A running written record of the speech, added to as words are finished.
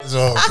as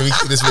well. Can we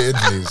keep this bit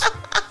in, please?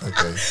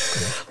 Okay.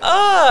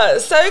 Cool.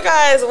 So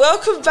guys,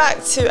 welcome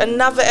back to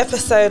another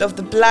episode of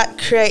the Black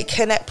Create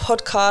Connect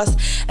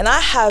podcast, and I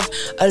have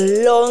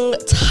a long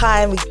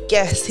time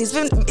guest. He's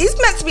meant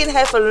to be in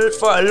here for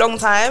a long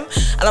time,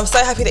 and I'm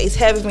so happy that he's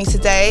here with me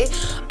today.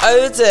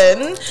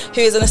 Oden,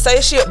 who is an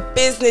associate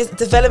business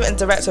development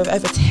director with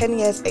over 10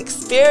 years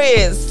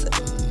experience.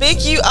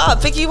 Big you up.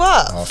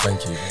 Oh,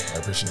 thank you. I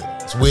appreciate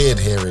it. It's weird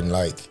hearing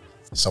like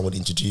someone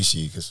introduce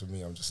you, because for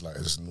me, I'm just like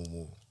a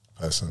normal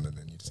person, and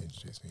then you just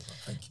introduce me. But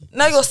thank you.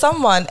 No, you're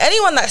someone.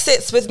 Anyone that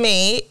sits with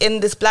me in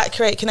this Black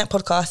Create Connect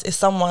podcast is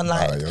someone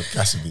like. You're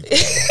gassing me.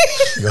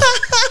 You're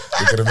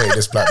gonna make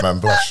this black man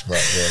blush, but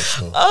yeah,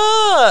 sure.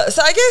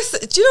 So I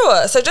guess, do you know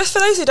what? So just for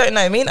those who don't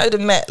know, me and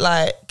Oden met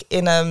like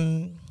in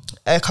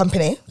a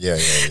company. Yeah.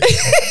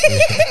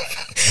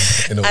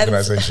 In the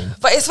organisation.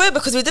 But it's weird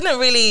because we didn't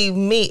really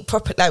meet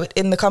properly like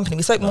in the company.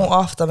 We spoke more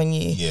after when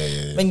you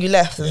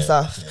left and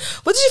stuff. Yeah.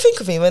 What did you think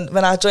of me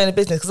when I joined the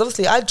business? Because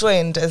obviously I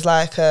joined as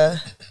like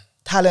a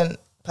talent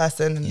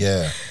person.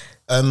 Yeah.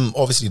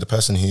 Obviously the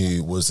person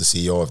who was the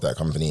CEO of that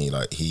company,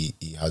 like he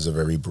has a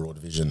very broad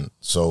vision.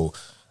 So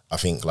I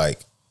think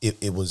like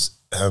it was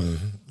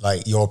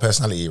like your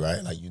personality,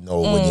 right? Like,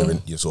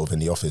 when you're sort of in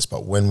the office,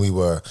 but when we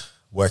were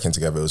working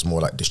together, it was more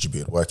like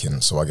distributed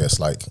working. So I guess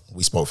like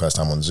we spoke first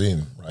time on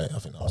Zoom, right? I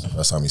think that was the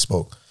first time we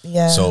spoke.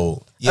 Yeah.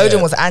 So yeah.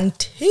 Odin was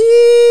anti.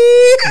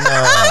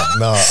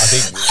 No, I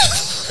think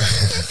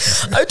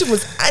Odin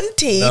was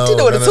anti. You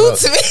didn't want to talk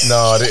to me.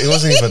 No, it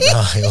wasn't even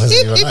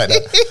like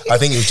that. I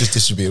think it was just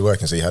distributed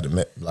working, so you hadn't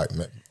met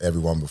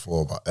everyone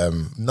before. But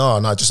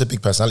no, just a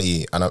big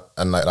personality,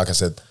 and like I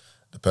said,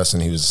 the person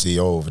who was the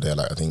CEO over there,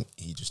 like I think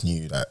he just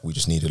knew that we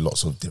just needed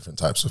lots of different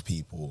types of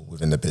people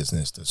within the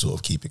business to sort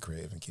of keep it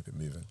creative and keep it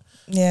moving.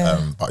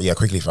 Yeah. But yeah,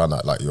 quickly found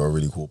out like you're a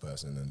really cool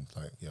person, and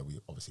like we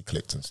obviously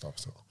clicked and stuff.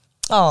 So.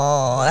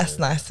 Oh, that's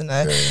nice to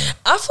know. Yeah.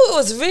 I thought it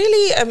was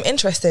really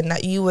interesting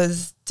that you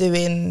was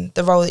doing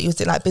the role that you was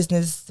doing, like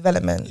business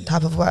development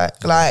type of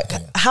work. Like,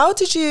 how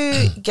did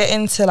you get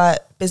into like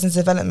business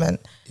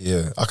development?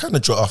 Yeah, I kind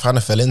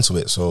of fell into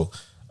it. So.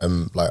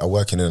 Like I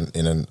work in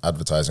an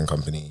advertising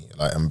company,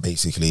 like, and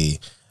basically,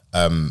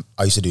 I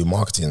used to do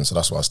marketing, so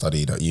that's what I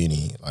studied at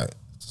uni. Like,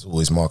 it's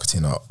always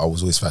marketing. I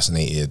was always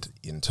fascinated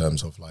in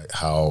terms of like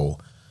how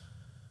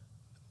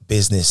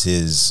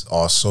businesses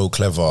are so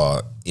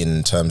clever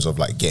in terms of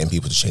like getting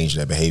people to change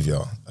their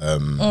behavior.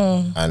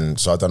 And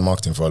so I've done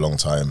marketing for a long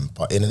time,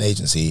 but in an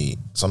agency,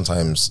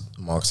 sometimes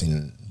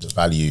marketing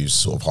values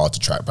sort of hard to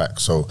track back.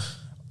 So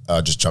I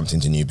just jumped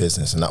into new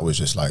business, and that was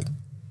just like.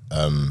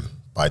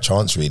 By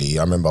chance, really.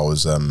 I remember I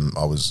was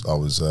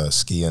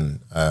skiing,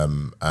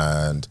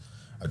 and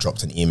I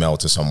dropped an email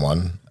to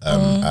someone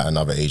at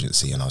another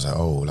agency, and I was like,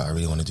 oh, like I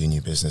really want to do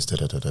new business,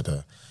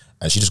 and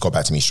she just got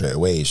back to me straight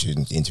away. She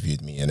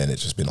interviewed me, and then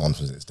it's just been on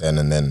since then.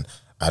 And then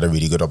I had a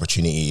really good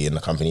opportunity in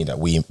the company that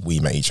we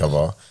met each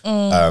other,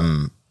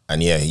 and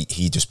yeah,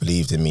 he just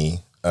believed in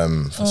me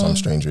for some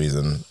strange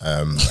reason.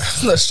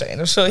 It's not strange.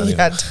 I'm sure he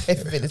had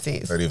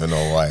capabilities. I don't even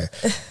know why.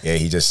 Yeah,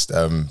 he just.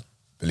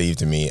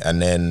 Believed in me,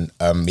 and then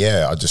I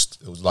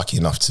was lucky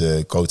enough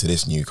to go to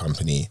this new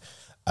company,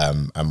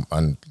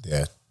 and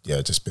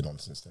just been on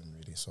since then,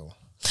 really. So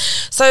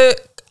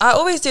I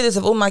always do this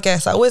with all my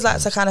guests. I always like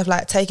to kind of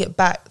like take it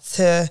back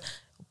to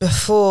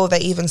before they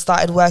even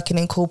started working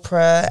in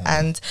corporate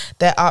and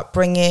their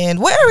upbringing.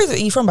 What area are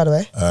you from, by the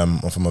way? I'm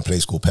from a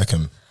place called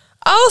Peckham.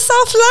 Oh,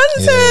 South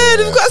London. Yeah,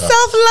 we've got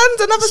South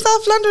London, another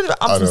South London.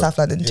 I'm from South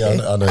London too.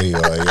 Yeah, I know you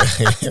are,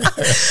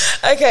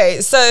 yeah.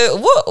 Okay, so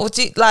what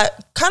do you, like,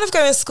 kind of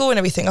going to school and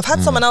everything? I've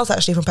had someone else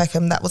actually from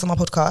Peckham that was on my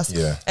podcast.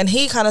 Yeah. And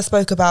he kind of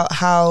spoke about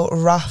how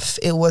rough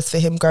it was for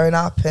him growing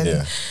up,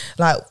 and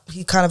like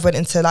he kind of went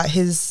into like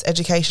his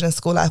education and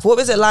school life. What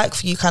was it like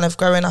for you kind of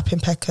growing up in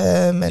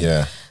Peckham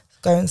and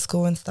going to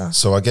school and stuff?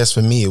 So I guess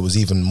for me it was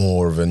even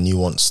more of a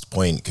nuanced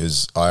point,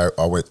 because I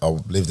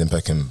lived in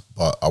Peckham,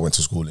 but I went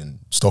to school in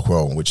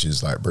Stockwell, which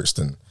is like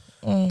Brixton,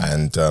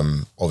 and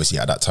obviously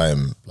at that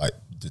time like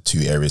the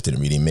two areas didn't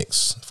really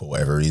mix for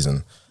whatever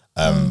reason.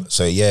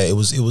 So yeah, it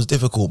was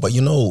difficult, but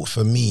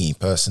for me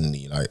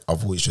personally, like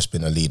I've always just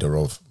been a leader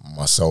of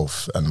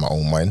myself and my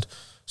own mind.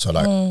 So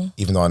like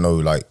even though I know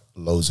like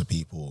loads of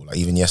people, like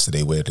even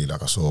yesterday weirdly,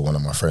 like I saw one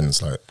of my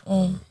friends like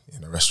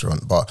in a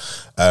restaurant, but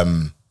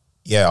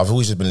I've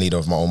always just been leader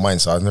of my own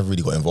mind, so I've never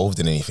really got involved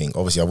in anything.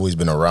 Obviously, I've always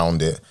been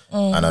around it,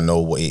 and I know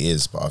what it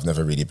is, but I've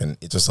never really been.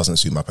 It just doesn't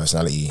suit my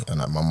personality. And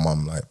like my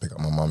mum, like pick up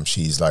my mum,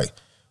 she's like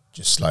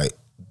just like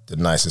the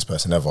nicest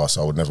person ever,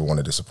 so I would never want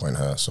to disappoint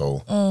her.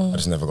 So I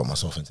just never got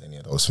myself into any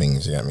of those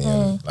things. You get me?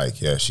 And like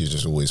she's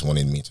just always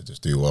wanted me to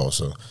just do well.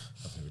 So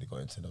I've never really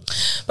got into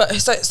those. But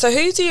so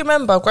who do you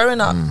remember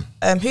growing up?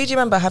 Who do you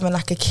remember having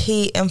like a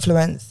key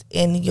influence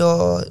in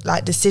your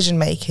like decision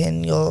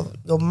making, your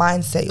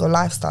mindset, your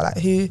lifestyle? Like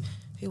who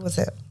was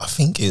it? I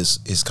think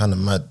it's kind of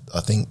mad.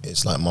 I think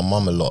it's like my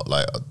mum a lot.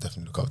 Like I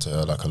definitely look up to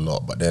her like a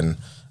lot. But then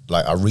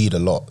like I read a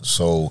lot,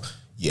 so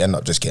you end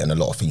up just getting a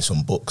lot of things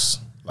from books,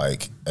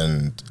 like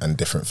and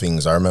different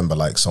things. I remember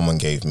like someone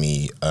gave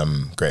me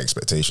Great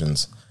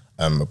Expectations,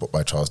 a book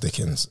by Charles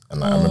Dickens,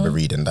 and like, I remember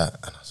reading that,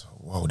 and I was like,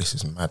 "Whoa, this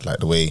is mad!" Like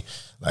the way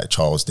like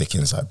Charles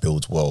Dickens like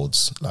builds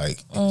worlds,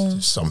 like it's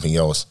just something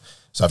else.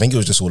 So I think it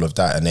was just all of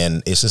that, and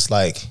then it's just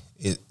like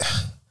it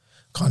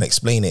can't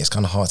explain it. It's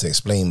kind of hard to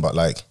explain, but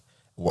like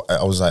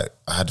I was like,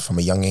 I had from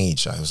a young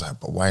age, I was like,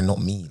 but why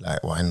not me?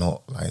 Like, why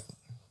not? Like,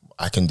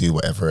 I can do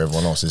whatever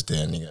everyone else is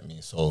doing. You get me?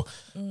 So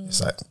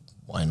it's like,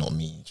 why not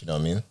me? Do you know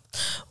what I mean?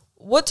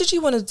 What did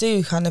you want to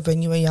do kind of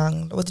when you were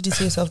young? What did you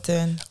see yourself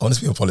doing? I wanted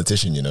to be a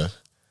politician, you know?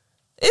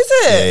 Is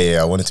it?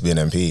 Yeah. I wanted to be an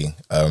MP.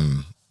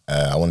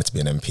 I wanted to be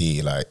an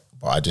MP, like,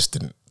 but I just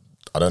didn't.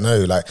 I don't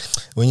know. Like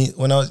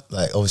when I was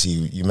like, obviously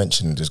you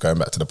mentioned, just going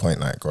back to the point,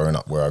 like growing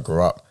up where I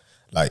grew up,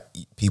 like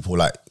people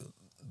like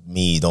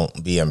me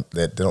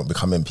they don't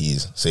become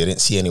MPs, so you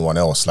didn't see anyone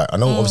else. Like I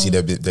know obviously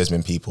there's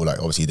been people like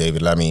obviously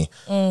David Lammy,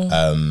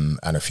 and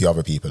a few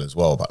other people as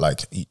well, but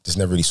like you just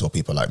never really saw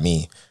people like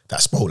me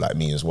that spoke like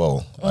me as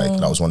well. Like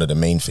that was one of the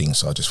main things.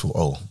 So I just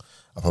thought,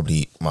 I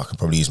could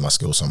probably use my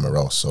skills somewhere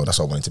else. So that's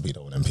why I wanted to be the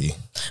old MP.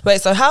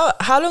 Wait, so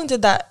how long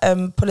did that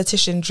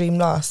politician dream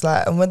last?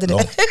 Like, and when did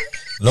it?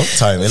 Long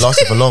time. It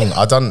lasted for long.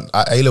 At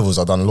A levels,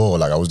 I done law.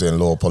 Like I was doing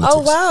law, politics.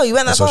 Oh wow, you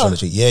went that far?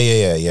 Sociology.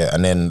 Yeah.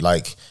 And then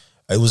like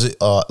it was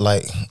so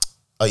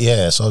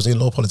I was doing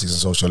law, politics, and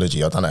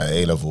sociology. I done it at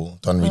A level,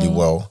 done really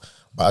well.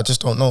 But I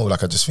just don't know.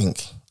 Like I just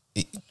think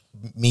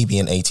me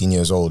being 18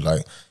 years old,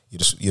 like you're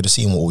just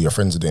seeing what all your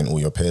friends are doing, all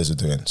your peers are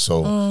doing.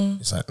 So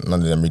it's like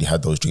none of them really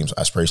had those dreams,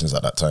 aspirations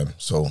at that time.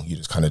 So you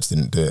just kind of just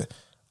didn't do it.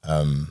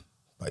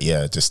 But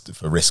yeah, just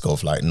for risk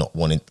of like not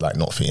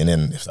fitting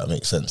in, if that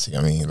makes sense. You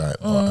know what I mean?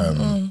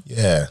 Like,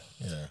 yeah.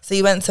 So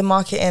you went to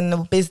marketing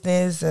or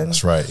business, and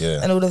that's right, yeah,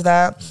 and all of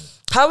that.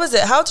 How was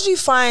it? How did you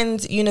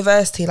find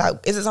university?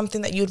 Like, is it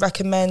something that you'd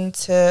recommend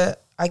to,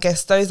 I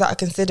guess, those that are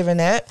considering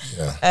it,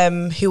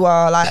 who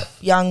are like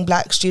young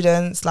black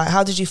students? Like,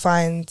 how did you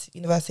find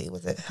university?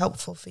 Was it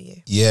helpful for you?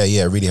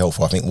 Yeah, really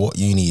helpful. I think what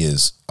uni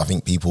is, I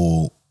think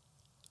people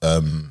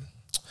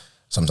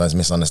sometimes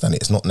misunderstand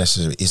it. It's not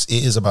necessarily, it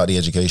is about the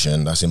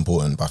education, that's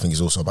important, but I think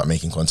it's also about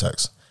making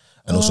contacts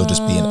and also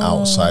just being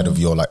outside of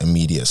your like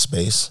immediate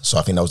space. So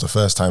I think that was the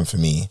first time for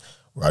me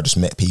where I just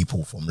met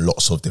people from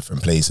lots of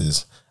different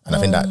places. And I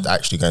think that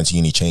actually going to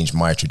uni changed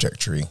my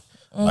trajectory,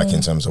 like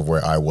in terms of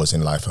where I was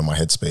in life and my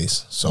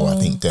headspace. So I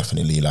think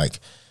definitely like,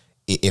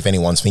 if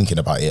anyone's thinking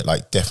about it,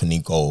 like definitely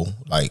go,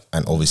 like,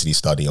 and obviously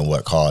study and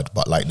work hard.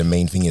 But like the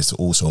main thing is to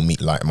also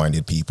meet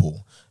like-minded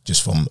people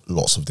just from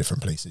lots of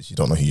different places. You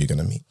don't know who you're going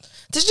to meet.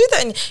 Did you do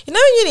that? In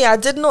uni, I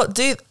did not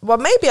do, well,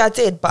 maybe I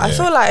did, but I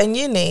feel like in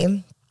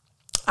uni,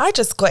 I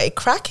just got it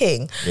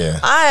cracking. Yeah.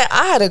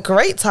 I had a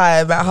great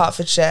time at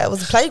Hertfordshire. It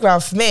was a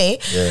playground for me,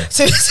 to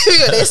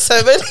be honest.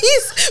 So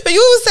but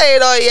you were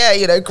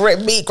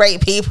saying, meet great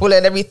people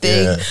and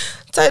everything. Yeah.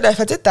 Don't know if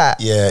I did that.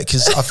 Yeah,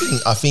 because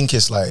I think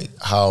it's like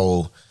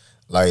how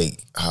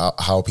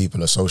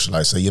people are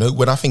socialized. So,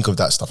 when I think of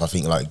that stuff, I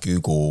think like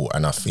Google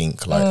and I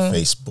think like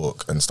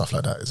Facebook and stuff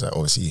like that. Is that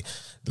obviously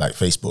like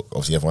Facebook,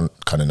 obviously everyone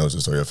kind of knows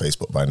the story of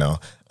Facebook by now.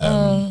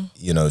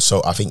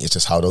 So I think it's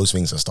just how those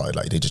things are started.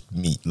 Like they just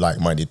meet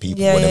like-minded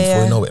people, and then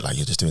before you know it, like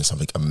you're just doing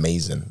something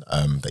amazing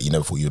that you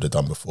never thought you would have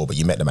done before, but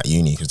you met them at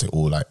uni because they're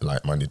all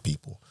like-minded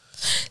people.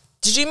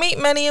 Did you meet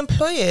many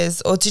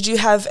employers, or did you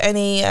have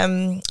any,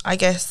 I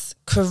guess,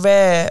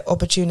 career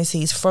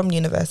opportunities from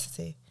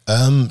university?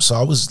 So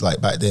I was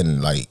like back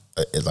then, like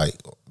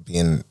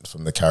being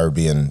from the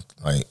Caribbean,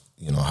 like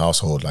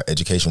household, like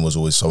education was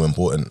always so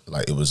important.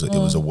 Like it was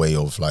a way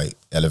of like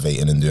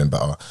elevating and doing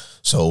better.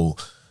 So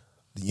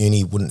the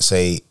uni wouldn't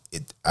say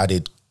it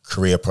added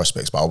career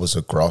prospects, but I was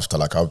a grafter.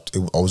 Like I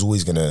was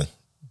always gonna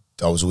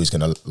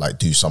like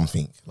do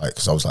something, like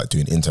because I was like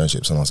doing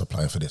internships and I was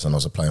applying for this and I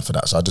was applying for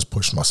that. So I just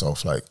pushed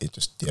myself. Like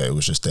it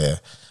was just there.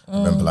 I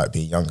remember like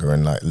being younger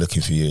and like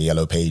looking through your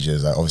yellow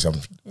pages. Like obviously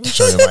I'm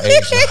showing my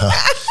age now.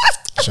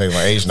 Showing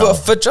my age now. But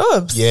for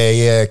jobs?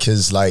 Yeah.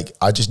 Because like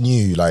I just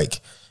knew like,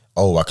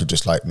 I could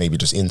just like maybe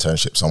just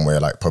internship somewhere,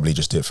 like probably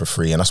just do it for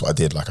free. And that's what I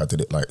did. Like I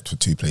did it like for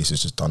 2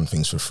 places, just done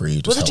things for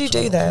free. What did you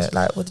do there?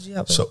 Like what did you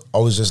help with? So I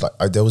was just like,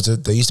 there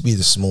used to be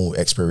this small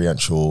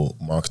experiential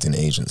marketing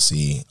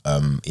agency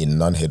in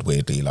Nunhead,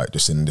 weirdly, like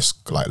just in this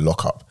like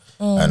lockup.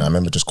 And I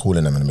remember just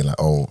calling them and being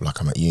like,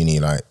 like I'm at uni,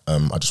 like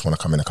I just want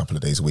to come in a couple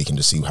of days a week and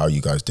just see how you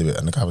guys do it.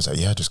 And the guy was like,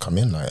 yeah, just come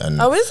in. Like, and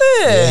is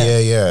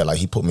it? Yeah. Like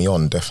he put me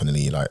on,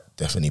 definitely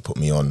put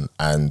me on.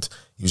 And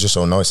he was just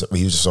so nice.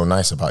 He was just so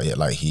nice about it.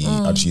 Like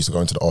I just used to go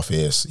into the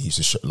office. He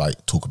used to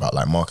like talk about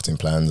like marketing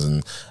plans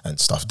and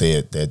stuff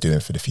they're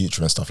doing for the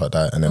future and stuff like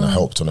that. And then I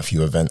helped on a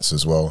few events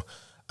as well.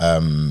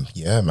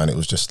 Yeah, man, it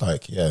was just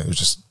like, it was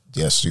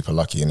just super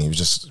lucky. And he was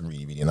just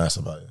really, really nice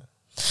about it.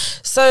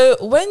 So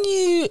when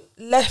you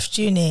left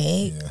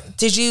uni,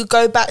 did you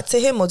go back to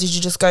him, or did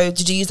you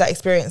use that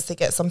experience to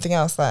get something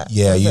else? I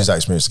used that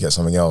experience to get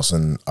something else.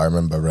 And I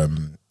remember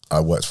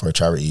I worked for a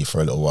charity for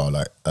a little while,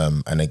 like,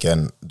 and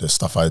again, the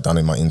stuff I had done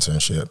in my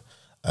internship,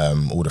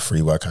 all the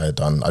free work I had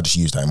done, I just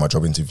used that in my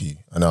job interview.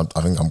 And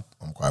I think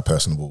I'm quite a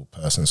personable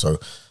person. So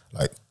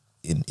like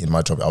in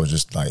my job, I was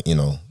just like,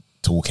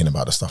 talking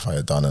about the stuff I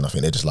had done, and I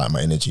think they just like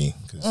my energy.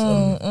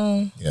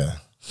 Yeah.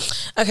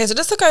 Okay, so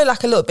just to go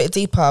like a little bit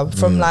deeper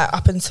from like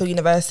up until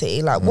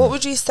university, like what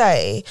would you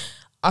say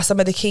are some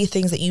of the key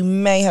things that you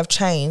may have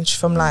changed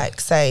from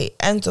like, say,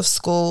 end of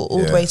school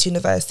all the way to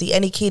university?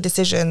 Any key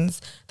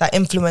decisions that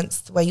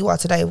influenced where you are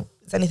today?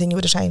 Is there anything you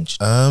would have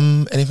changed?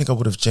 Anything I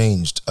would have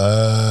changed?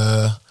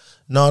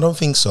 No, I don't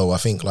think so. I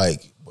think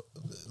like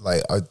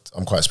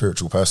I'm quite a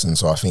spiritual person,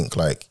 so I think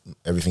like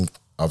everything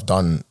I've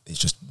done is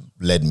just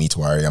led me to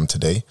where I am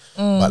today.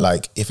 But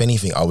like, if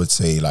anything, I would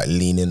say like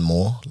lean in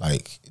more,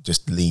 like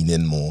just lean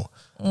in more,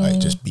 like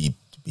just be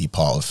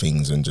part of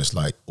things, and just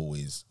like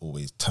always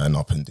turn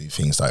up and do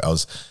things. Like I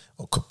was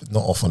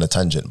not off on a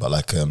tangent, but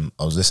like I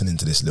was listening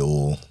to this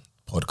little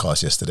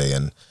podcast yesterday,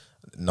 and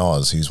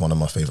Nas, who's one of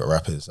my favorite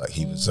rappers, like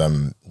he was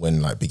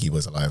when like Biggie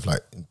was alive,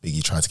 like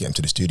Biggie tried to get him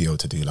to the studio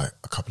to do like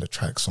a couple of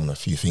tracks on a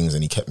few things,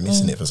 and he kept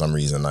missing it for some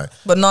reason. Like,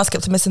 but Nas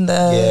kept missing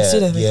the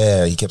studio thing.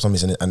 Yeah, he kept on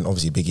missing it, and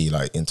obviously Biggie,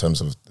 like in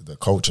terms of the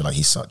culture, like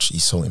he's so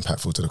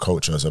impactful to the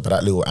culture. So, but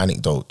that little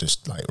anecdote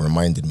just like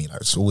reminded me, like,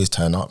 just always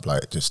turn up,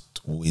 like just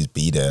always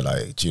be there,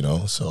 like, you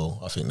know. So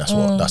I think that's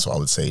what I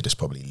would say. Just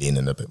probably lean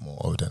in a bit more,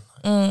 Oden.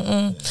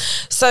 Like,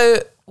 So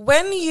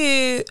when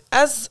you,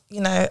 as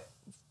you know,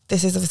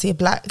 this is obviously a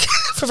black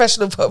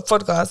professional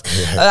podcast.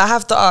 I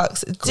have to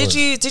ask: did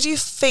you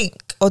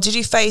think, or did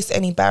you face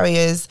any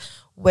barriers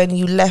when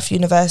you left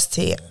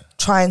university,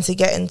 trying to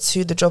get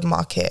into the job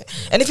market?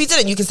 And if you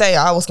didn't, you can say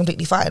I was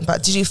completely fine.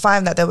 But did you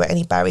find that there were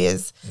any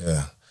barriers?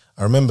 Yeah,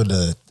 I remember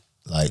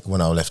like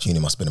when I left uni,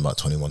 must have been about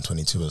 21,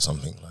 22 or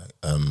something. Like,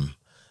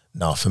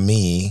 now for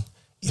me,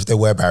 if there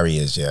were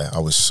barriers, I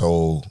was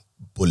so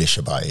bullish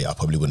about it, I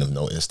probably wouldn't have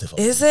noticed.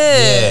 Is it?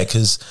 Yeah,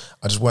 because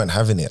I just weren't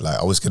having it. Like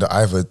I was gonna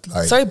either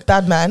like, sorry,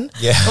 bad man.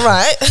 Yeah,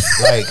 right.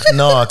 Like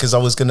no, because it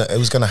was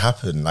gonna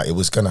happen. Like it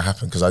was gonna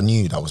happen because I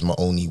knew that was my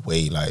only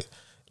way. Like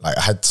I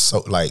had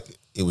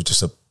it was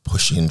just a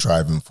pushing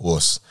driving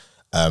force.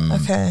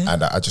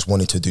 And I just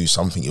wanted to do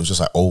something. It was just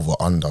like over,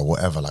 under,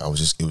 whatever. Like it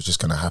was just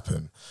gonna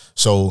happen.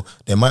 So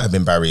there might have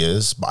been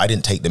barriers, but I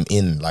didn't take them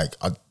in. Like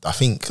I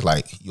think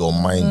like your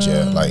mind,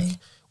 like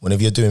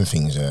whenever you're doing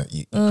things,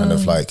 you kind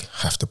of like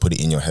have to put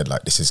it in your head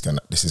like this is gonna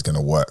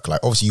work.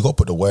 Like obviously you got to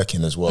put the work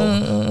in as well,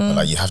 but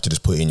like you have to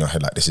just put it in your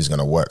head like this is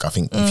gonna work. I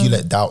think if you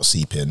let doubt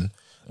seep in,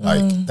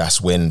 like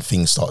that's when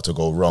things start to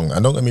go wrong.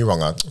 And don't get me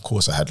wrong, of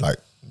course I had like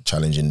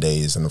challenging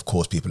days, and of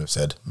course people have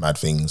said mad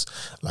things,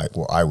 like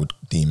what I would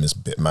deem as a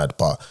bit mad,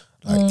 but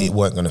like it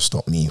weren't gonna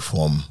stop me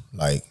from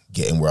like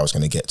getting where I was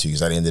gonna get to,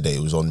 because at the end of the day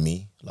it was on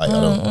me. Like I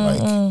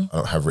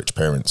don't have rich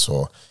parents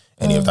or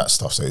any of that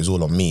stuff, so it was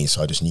all on me.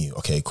 So I just knew,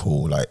 okay,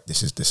 cool, like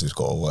this has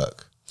got to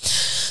work.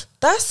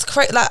 That's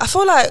great. Like I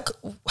feel like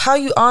how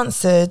you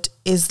answered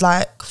is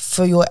like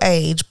for your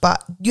age,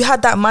 but you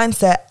had that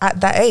mindset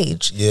at that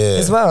age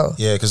as well.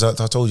 Yeah, because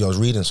I told you I was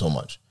reading so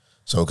much.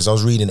 So because I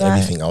was reading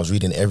everything,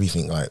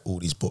 like all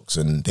these books,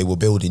 and they were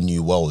building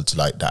new worlds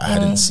like that I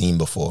hadn't seen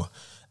before.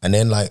 And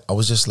then like I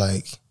was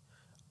always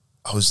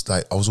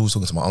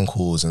talking to my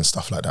uncles and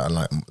stuff like that, and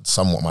like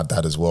somewhat my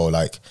dad as well,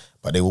 like,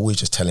 but they were always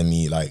just telling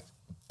me like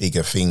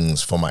bigger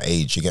things for my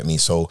age, you get me?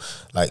 So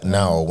like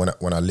now when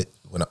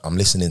I'm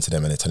listening to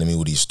them and they're telling me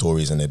all these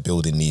stories and they're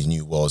building these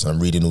new worlds and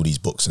I'm reading all these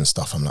books and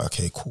stuff, I'm like,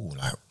 okay, cool,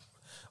 like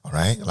all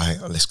right,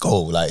 like let's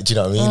go, like, do you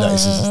know what I mean? Like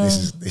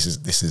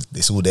this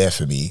is all there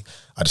for me.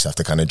 I just have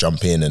to kind of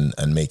jump in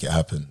and make it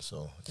happen.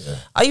 So yeah.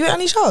 Are you an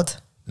only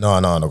child? No,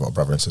 I've got a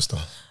brother and sister.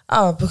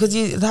 Oh, because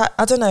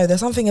I don't know, there's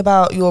something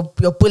about your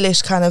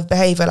bullish kind of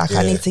behaviour, like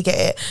I need to get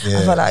it.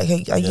 I feel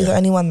like, are you the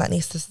only one that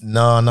needs to?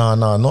 No,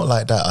 not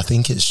like that. I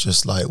think it's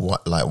just like,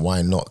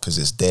 why not? Because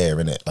it's there,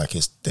 innit? Like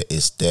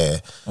it's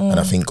there. And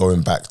I think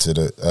going back to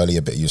the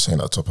earlier bit you were saying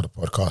at the top of the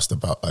podcast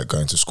about like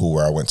going to school,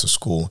 where I went to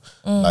school,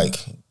 like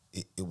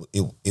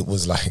it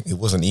was like, it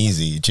wasn't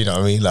easy. Do you know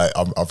what I mean? Like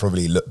I'll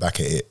probably look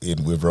back at it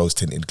with rose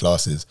tinted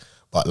glasses,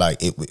 but like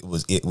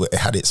it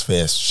had its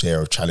fair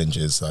share of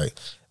challenges, like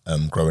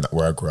growing up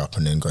where I grew up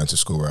and then going to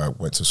school where I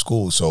went to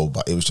school. So,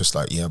 but it was just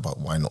like, but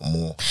why not more?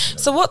 You know?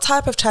 So what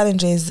type of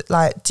challenges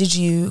like did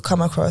you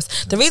come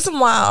across? The reason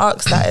why I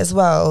asked that as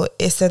well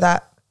is so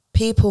that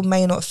people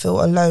may not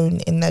feel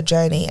alone in their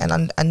journey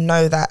and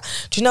know that,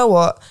 do you know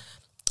what?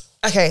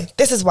 Okay,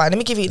 this is why. Let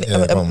me give you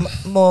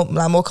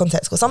more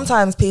context. Because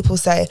sometimes people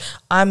say,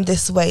 I'm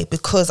this way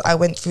because I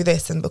went through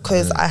this and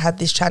because I had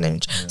this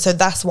challenge. So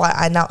that's why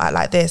I now act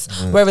like this.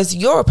 Whereas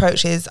your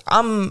approach is,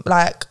 I'm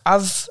like,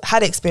 I've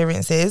had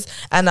experiences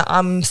and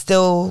I'm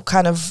still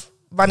kind of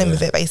running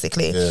with it,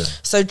 basically.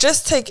 So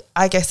just to,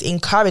 I guess,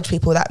 encourage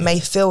people that may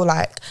feel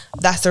like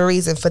that's the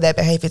reason for their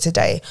behaviour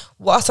today,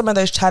 what are some of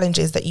those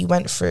challenges that you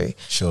went through?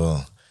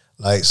 Sure.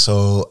 Like,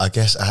 so I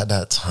guess at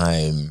that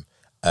time,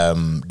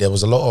 there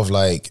was a lot of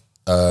like,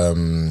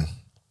 so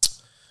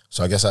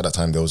I guess at that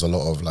time there was a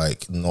lot of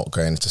like not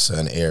going into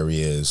certain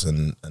areas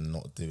and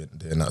not doing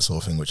that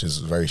sort of thing, which is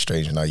very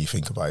strange now you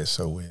think about it. It's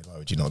so weird. Why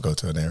would you not go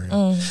to an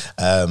area?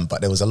 But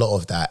there was a lot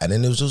of that. And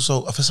then there was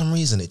also, for some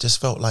reason, it just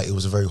felt like it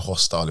was a very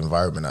hostile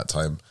environment at that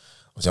time.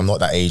 obviously I'm not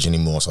that age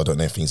anymore, so I don't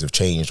know if things have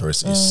changed or it's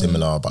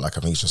similar, but like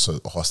I think it's just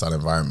a hostile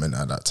environment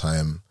at that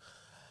time.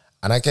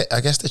 And I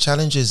guess the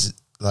challenge is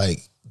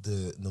like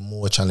the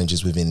more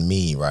challenges within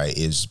me, right,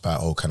 is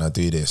about, oh, can I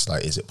do this?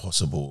 Like, is it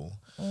possible?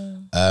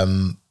 But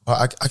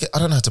I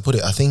don't know how to put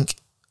it. I think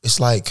it's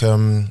like,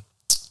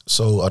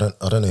 so I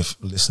don't know if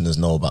listeners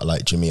know about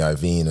like Jimmy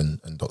Iovine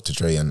and Dr.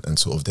 Dre and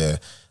sort of their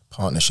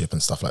partnership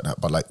and stuff like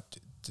that. But like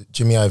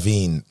Jimmy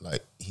Iovine,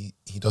 like he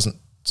doesn't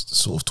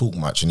sort of talk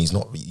much, and he's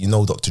not,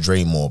 Dr.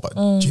 Dre more, but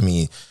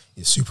Jimmy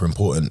is super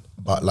important.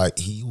 But like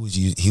he always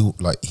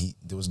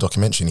there was a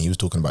documentary and he was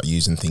talking about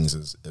using things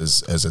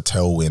as a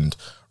tailwind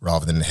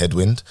rather than a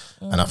headwind.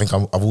 And I think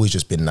I've always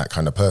just been that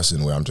kind of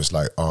person where I'm just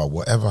like, oh,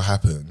 whatever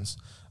happens,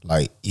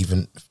 like,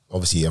 even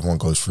obviously everyone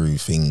goes through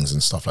things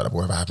and stuff like that, but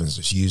whatever happens,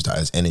 just use that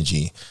as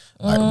energy,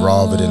 like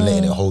rather than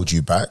letting it hold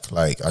you back.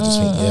 Like I just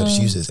think,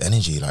 just use it as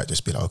energy. Like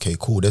just be like, okay,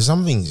 cool. There's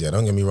some things,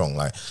 don't get me wrong,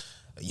 like,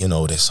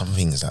 there's some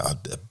things that are,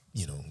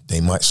 they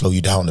might slow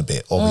you down a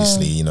bit.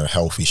 Obviously,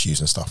 health issues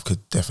and stuff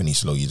could definitely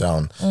slow you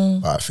down.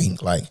 But I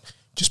think like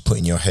just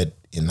putting your head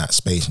in that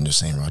space and just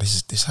saying, right,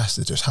 this has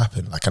to just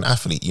happen. Like an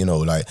athlete,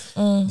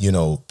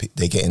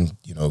 they get in,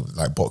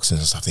 like boxing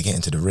and stuff, they get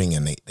into the ring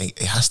and it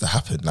has to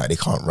happen. Like they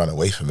can't run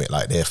away from it.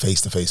 Like they're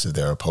face to face with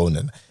their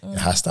opponent. It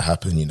has to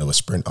happen. A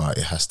sprinter,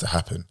 it has to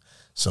happen.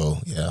 So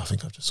yeah, I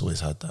think I've just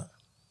always had that.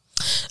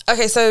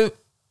 Okay, so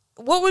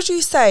what would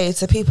you say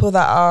to people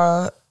that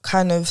are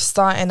kind of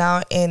starting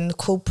out in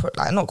corporate,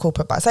 like not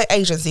corporate, but I say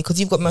agency, because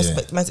you've got most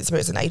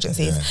experience in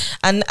agencies,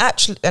 and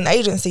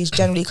agencies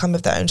generally come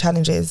with their own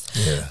challenges,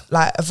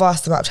 like a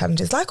vast amount of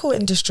challenges, like all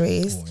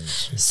industries.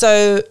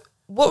 So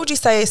what would you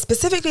say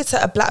specifically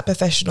to a black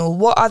professional?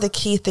 What are the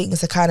key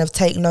things to kind of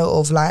take note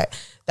of, like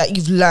that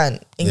you've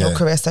learned in your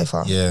career so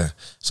far?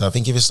 So I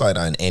think if it's like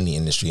that in any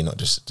industry, not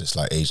just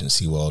like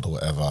agency world or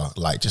whatever,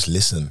 like just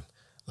listen.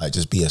 Like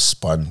just be a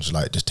sponge,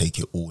 like just take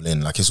it all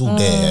in. Like it's all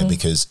there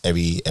because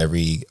every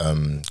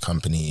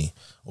company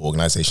or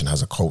organization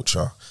has a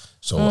culture.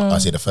 So I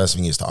say the first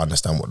thing is to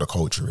understand what the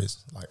culture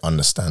is. Like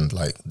understand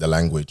like the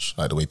language,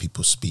 like the way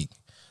people speak,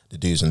 the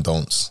do's and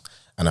don'ts.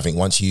 And I think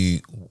once you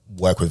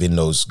work within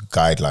those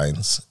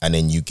guidelines and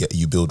then you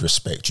build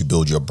respect, you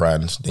build your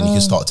brand, then you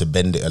can start to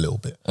bend it a little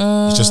bit.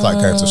 It's just like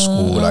going to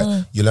school,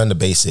 like you learn the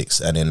basics,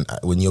 and then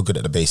when you're good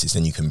at the basics,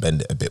 then you can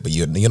bend it a bit. But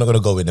you're not gonna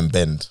go in and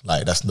bend.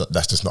 Like that's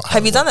just not how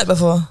Have you done it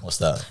before? What's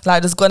that?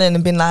 Like just gone in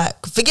and been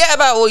like, forget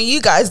about what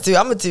you guys do,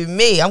 I'm gonna do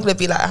me. I'm gonna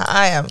be like how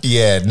I am.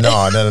 Yeah,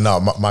 no.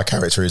 My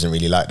character isn't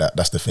really like that.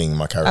 That's the thing.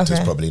 My character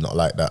is probably not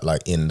like that,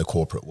 like in the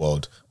corporate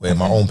world. Where in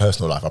my own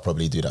personal life, I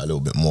probably do that a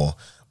little bit more.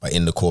 But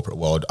in the corporate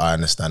world, I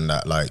understand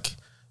that like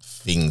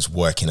things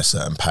work in a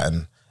certain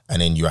pattern,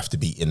 and then you have to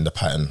be in the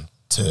pattern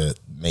to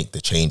make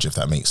the change, if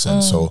that makes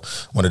sense. So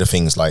one of the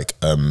things, like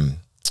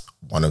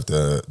one of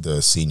the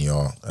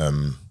senior,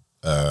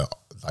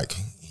 like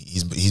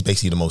he's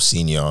basically the most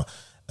senior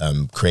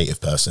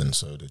creative person.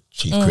 So the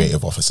chief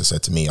creative officer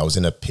said to me, I was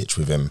in a pitch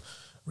with him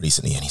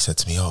recently, and he said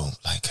to me, I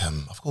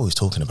forgot what he was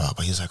talking about,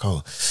 but he was like,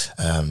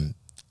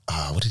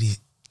 what did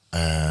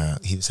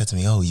he said to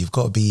me, you've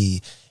got to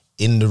be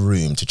in the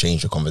room to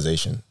change the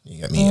conversation.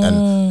 You get me?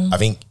 And I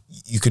think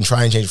you can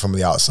try and change from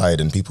the outside,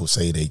 and people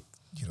say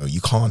you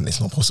can't, it's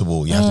not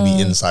possible. You have to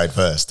be inside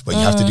first, but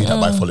you have to do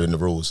that by following the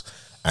rules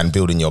and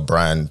building your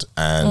brand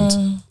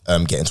and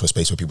get into a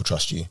space where people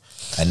trust you.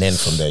 And then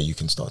from there, you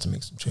can start to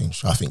make some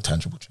change. I think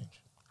tangible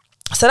change.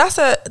 So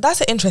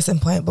that's an interesting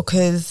point,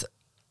 because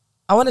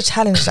I want to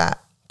challenge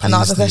that and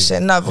ask a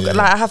question. No, because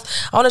I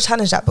want to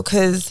challenge that,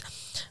 because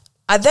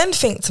I then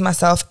think to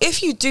myself,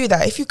 if you do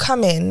that, if you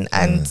come in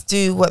and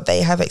do what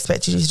they have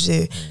expected you to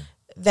do,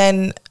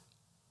 then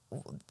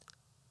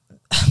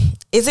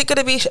is it going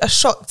to be a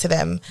shock to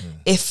them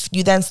if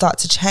you then start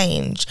to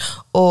change?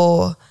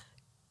 Or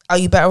are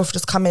you better off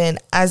just coming in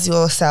as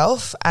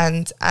yourself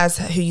and as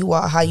who you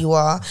are, how you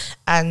are,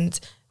 and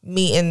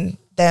meeting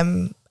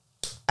them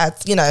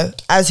as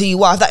who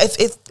you are? That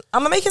if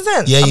am I making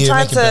sense? Yeah, I'm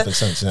trying to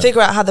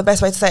figure out how the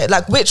best way to say it.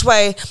 Like which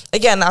way,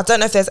 again, I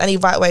don't know if there's any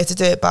right way to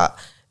do it, but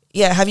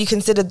yeah, have you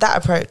considered that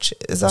approach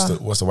as well?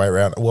 What's the way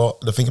around? Well,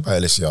 the thing about it,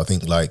 Alicia, I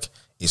think like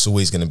it's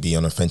always going to be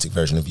an authentic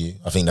version of you.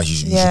 I think that you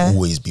should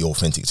always be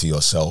authentic to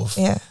yourself.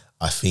 Yeah.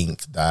 I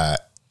think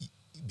that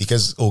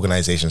because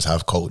organizations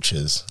have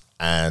cultures,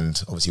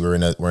 and obviously we're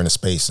in a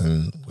space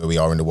and where we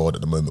are in the world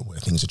at the moment where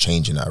things are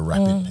changing at a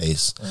rapid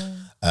pace.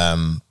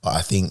 But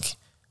I think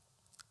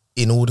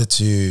in order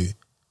to,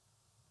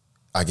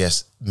 I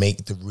guess,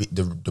 make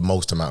the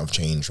most amount of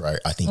change, right?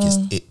 I think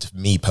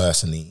me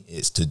personally,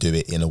 it's to do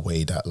it in a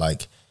way that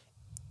like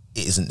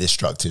it isn't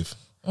destructive.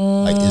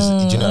 Like, do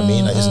you know what I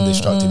mean? Like, isn't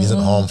destructive,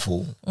 isn't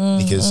harmful,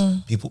 because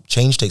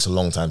change takes a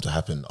long time to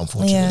happen.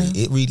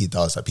 Unfortunately, it really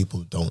does. Like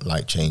people don't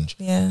like change.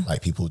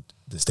 Like people,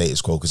 the status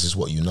quo, because it's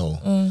what you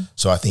know.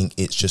 So I think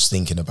it's just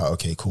thinking about,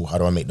 okay, cool. How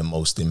do I make the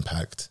most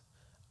impact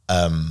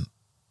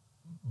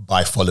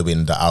by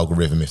following the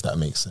algorithm, if that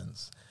makes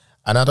sense?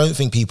 And I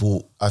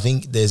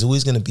think there's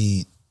always going to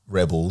be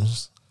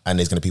rebels, and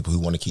there's going to be people who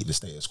want to keep the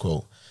status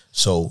quo.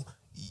 So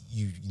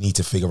you need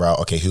to figure out,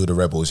 okay, who are the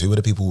rebels, who are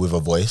the people with a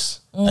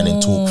voice, and then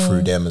talk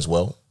through them as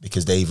well,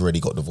 because they've already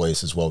got the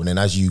voice as well. And then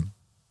as you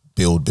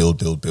build,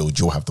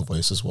 you'll have the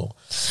voice as well.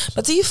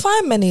 But do you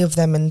find many of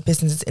them in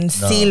businesses in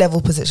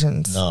C-level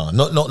positions? No,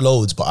 not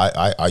loads, but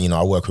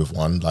I work with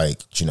one.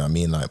 Like, do you know what I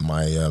mean? Like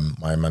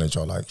my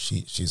manager, like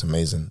she's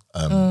amazing,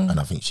 and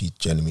I think she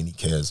genuinely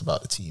cares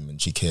about the team, and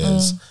she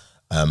cares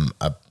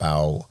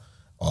about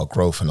our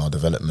growth and our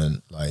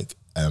development. Like,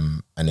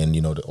 and then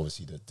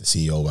obviously the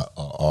CEO at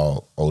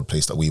our old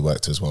place that we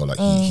worked as well. Like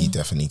he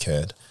definitely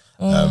cared.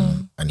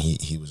 And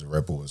he was a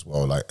rebel as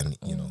well, like, and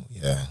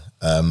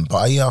but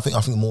I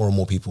think more and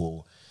more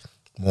people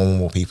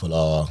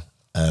are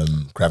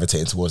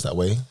gravitating towards that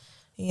way,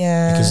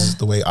 because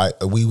the way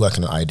we work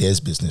in an ideas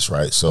business,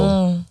 right?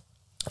 So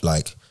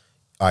like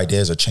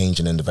ideas are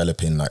changing and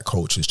developing, like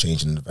culture's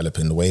changing and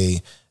developing. The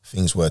way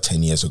things were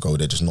 10 years ago,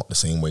 they're just not the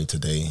same way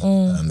today.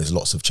 There's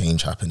lots of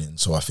change happening,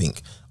 so I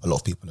think a lot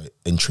of people are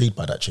intrigued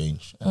by that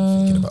change and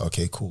thinking about,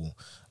 okay, cool,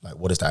 like,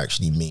 what does that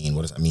actually mean?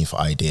 What does that mean for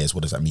ideas?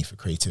 What does that mean for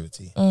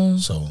creativity?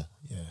 So,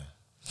 yeah.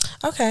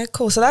 Okay,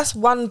 cool. So that's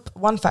one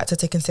factor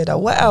to consider.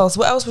 What else?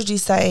 What else would you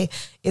say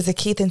is a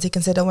key thing to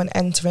consider when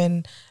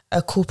entering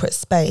a corporate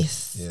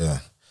space? Yeah.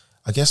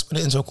 I guess when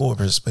into a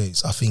corporate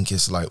space, I think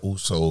it's like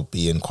also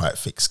being quite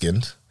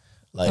thick-skinned.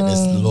 Like,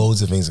 there's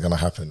loads of things are going to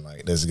happen.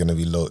 Like, there's going to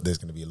be a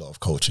lot of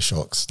culture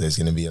shocks. There's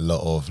going to be a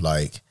lot of,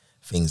 like,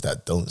 things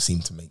that don't seem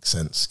to make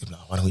sense.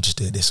 Like, why don't we just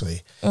do it this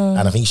way? And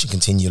I think you should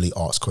continually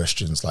ask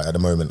questions. Like, at the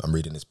moment, I'm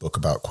reading this book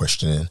about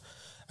questioning,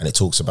 and it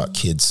talks about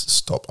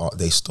kids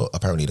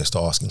apparently they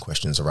start asking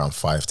questions around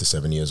 5 to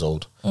 7 years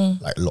old.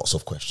 Like, lots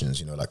of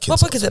questions, like kids. What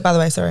book is it, by the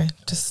way? Sorry,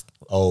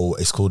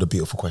 it's called A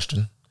Beautiful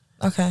Question.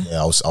 Okay. Yeah,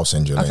 I'll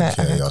send you a link.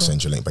 Okay, I'll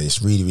send you a link. But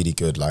it's really, really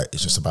good. Like,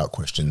 it's just about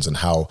questions and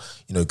how,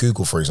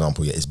 Google, for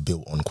example, is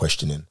built on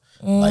questioning.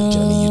 Like, do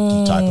you know what I mean?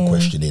 You type a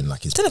question in,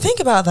 like, didn't think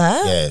about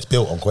that. Yeah, it's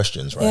built on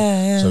questions, right?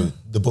 Yeah. So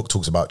the book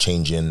talks about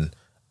changing.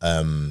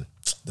 The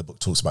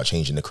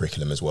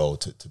curriculum as well,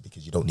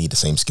 because you don't need the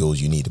same skills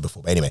you needed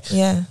before. But anyway,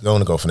 I don't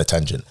want to go off on a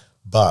tangent.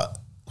 But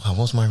what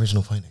was my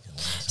original point again?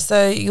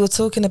 So you were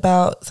talking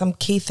about some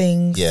key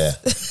things. Yeah.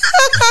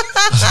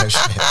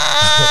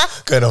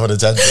 Going off on a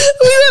tangent.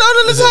 We went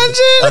on a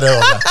tangent. I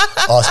know,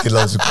 asking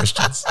loads of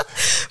questions.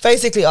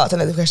 Basically asking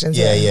loads of questions.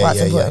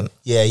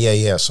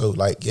 Yeah. So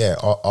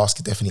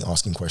definitely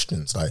asking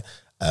questions, like,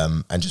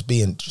 and just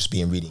being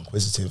really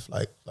inquisitive,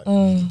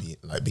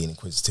 being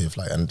inquisitive,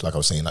 like, and like I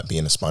was saying, like,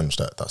 being a sponge,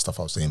 that stuff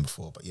I was saying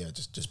before. But yeah,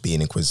 just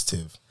being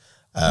inquisitive,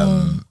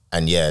 and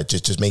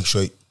just make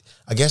sure.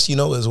 I guess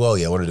as well.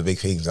 Yeah, one of the big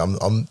things. I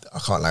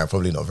can't lie. I'm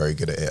probably not very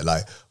good at it.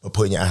 Like, but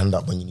putting your hand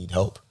up when you need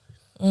help.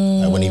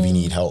 Like, whenever you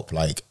need help.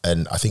 Like,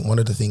 and I think one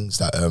of the things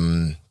that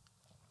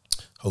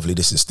hopefully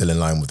this is still in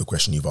line with the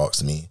question you've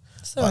asked me.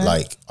 But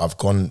like, I've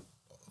gone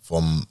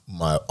from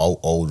my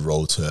old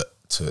role to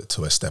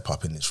a step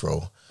up in this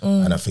role,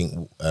 and I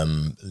think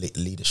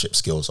leadership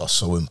skills are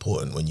so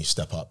important when you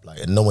step up. Like,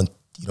 and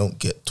you don't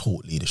get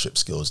taught leadership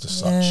skills as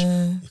such.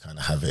 You kind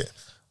of have it,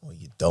 or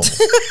you don't.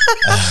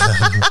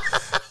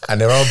 And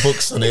there are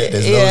books on it.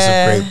 There's loads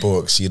of great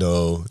books.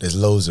 There's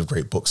loads of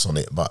great books on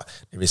it. But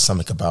there is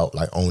something about,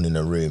 like, owning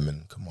a room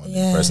and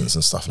commanding presence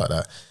and stuff like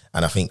that.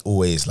 And I think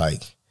always,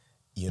 like,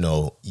 you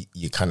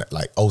kind of,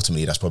 like,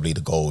 ultimately that's probably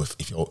the goal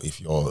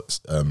if you're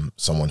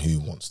someone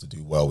who wants to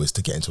do well, is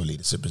to get into a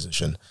leadership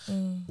position.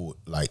 Or,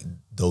 like,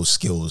 those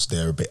skills,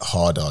 they're a bit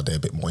harder, they're a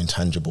bit more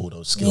intangible,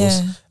 those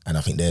skills. And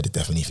I think they're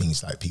definitely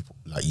things, like, people,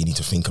 like, you need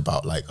to think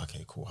about, like,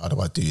 okay, cool, how do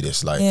I do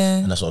this? Like,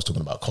 and that's what I was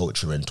talking about,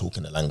 culture and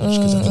talking the language,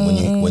 because I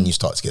think when you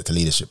start to get to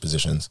leadership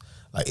positions,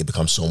 like, it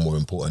becomes so more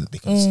important,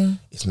 because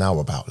it's now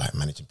about, like,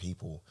 managing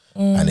people,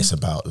 and it's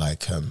about,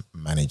 like,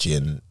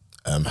 managing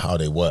how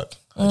they work.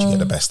 How do you get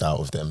the best out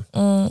of them?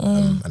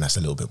 And that's a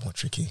little bit more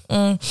tricky.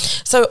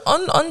 So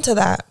on to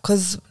that,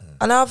 because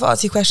I know I've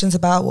asked you questions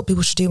about what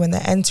people should do when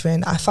they're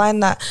entering. I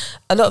find that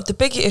a lot of the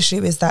bigger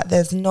issue is that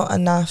there's not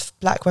enough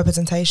black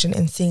representation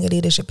in senior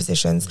leadership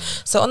positions.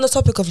 So on the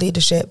topic of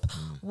leadership,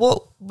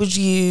 what would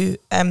you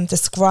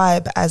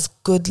describe as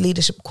good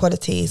leadership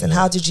qualities, and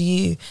how did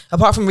you,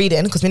 apart from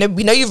reading, because we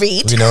know you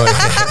read, but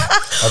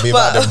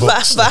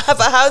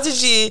how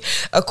did you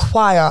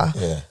acquire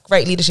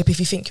great leadership, if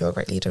you think you're a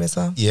great leader as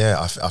well? Yeah,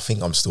 I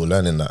think I'm still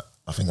learning that.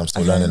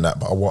 Learning that,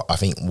 but what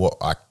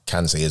I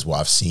can say is what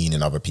I've seen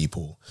in other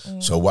people.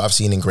 So what I've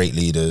seen in great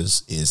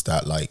leaders is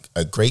that, like,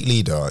 a great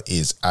leader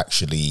is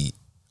actually,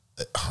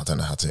 I don't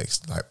know how to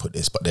put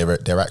this, but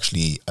they're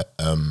actually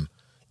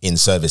in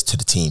service to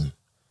the team.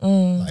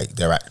 Like,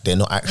 they're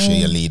not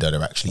actually a leader,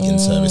 they're actually in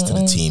service to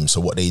the team.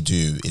 So what they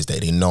do is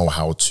that they know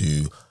how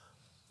to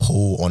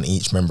pull on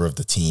each member of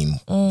the team,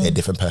 their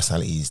different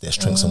personalities, their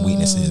strengths and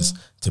weaknesses,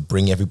 to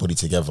bring everybody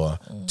together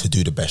to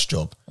do the best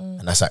job.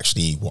 And that's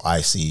actually what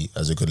I see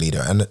as a good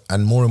leader. And I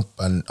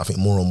think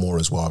more and more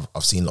as well,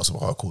 I've seen lots of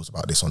articles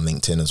about this on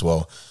LinkedIn as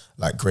well.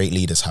 Like, great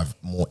leaders have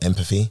more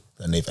empathy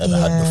than they've ever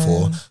had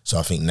before. So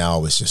I think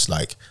now it's just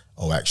like,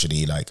 oh,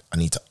 actually, like, I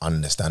need to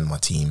understand my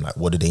team. Like,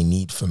 what do they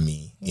need from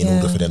me in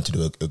order for them to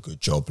do a good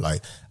job?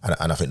 Like,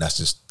 and I think that's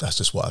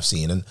just what I've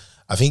seen. And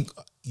I think,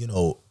 you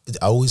know,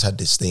 I always had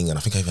this thing, and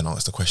I think I even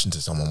asked the question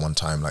to someone one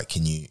time, like,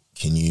 can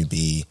you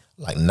be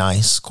like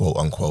nice, quote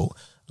unquote,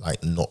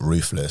 like not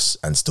ruthless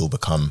and still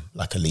become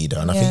like a leader?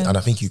 And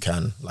I think you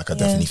can. Like, I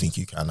definitely think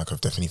you can. Like, I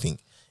definitely think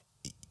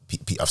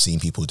I've seen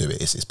people do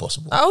it. It's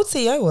possible. Our old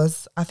CEO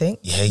was, I think.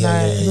 He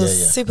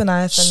was super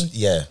nice and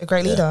a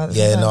great leader.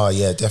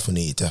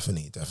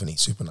 Definitely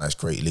super nice,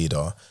 great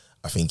leader.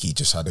 I think he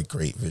just had a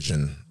great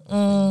vision.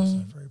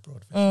 Very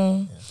broad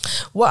vision.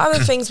 What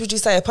other things would you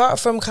say, apart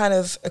from kind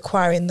of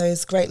acquiring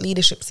those great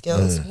leadership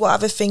skills, what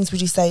other things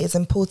would you say is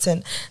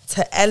important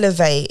to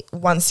elevate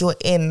once you're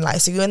in? Like,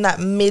 so you're in that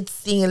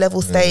mid-senior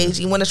level stage,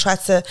 you want to try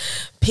to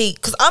peak,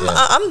 because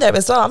I'm there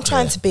as well. I'm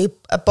trying to be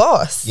a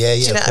boss. Do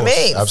you know what I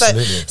mean?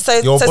 Absolutely.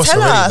 So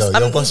tell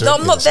us.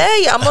 I'm not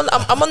there yet.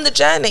 I'm on the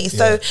journey.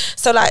 So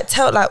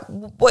tell, like,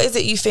 what is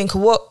it you think, or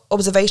what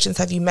observations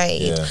have you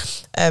made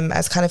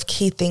as kind of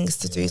key things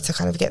to do to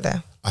kind of get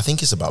there? I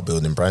think it's about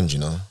building brand, you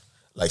know,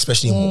 like,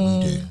 especially in what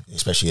we do,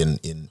 especially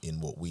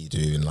in what we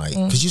do, and like,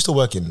 because you still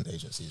work in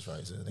agencies,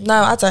 right? No,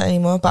 I don't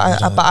anymore,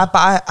 but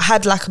I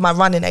had like my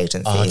running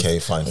agency. Okay,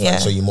 fine.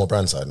 So you're more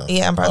brand side now?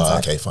 Yeah, I'm brand side.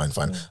 Okay, fine.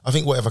 I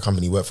think whatever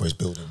company you work for is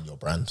building your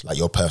brand, like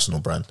your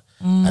personal brand,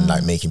 and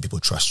like making people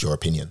trust your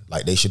opinion.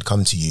 Like, they should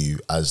come to you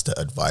as the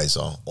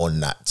advisor on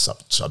that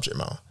subject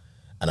matter.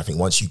 And I think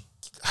once you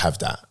have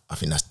that, I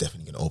think that's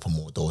definitely going to open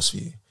more doors for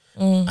you.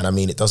 And I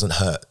mean, it doesn't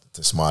hurt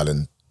to smile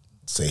and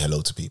say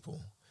hello to people.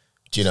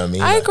 Do you know what I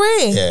mean? I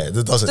agree. Yeah,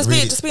 it doesn't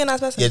just be a nice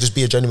person. Yeah, just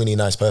be a genuinely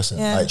nice person.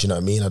 Yeah. Like, do you know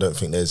what I mean? I don't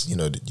think there's, you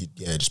know,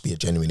 just be a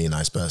genuinely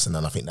nice person,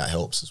 and I think that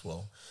helps as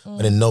well. But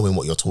then knowing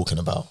what you're talking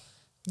about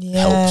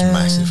helps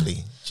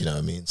massively. Do you know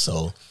what I mean?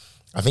 So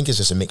I think it's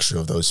just a mixture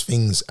of those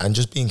things, and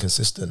just being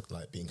consistent.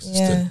 Like,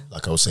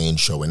 like I was saying,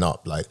 showing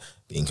up, like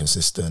being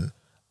consistent.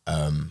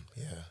 I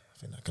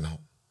think that can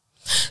help.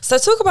 So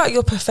talk about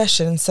your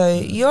profession. So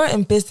you're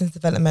in business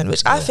development,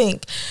 which I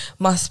think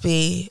must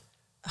be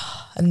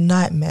a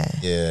nightmare.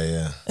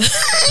 Yeah.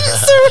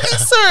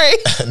 sorry.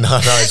 No,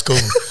 it's cool.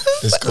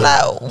 It's cool.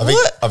 Like,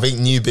 I think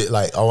new bit,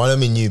 like, when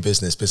I'm in new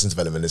business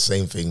development, the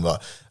same thing.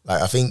 But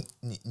like, I think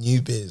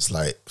new biz,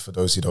 like, for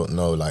those who don't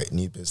know, like,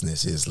 new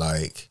business is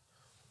like,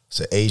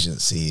 so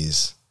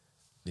agencies,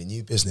 the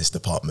new business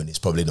department is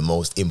probably the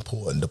most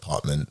important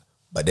department,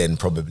 but then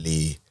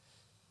probably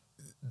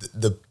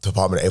the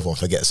department that everyone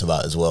forgets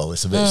about as well.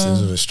 It's a bit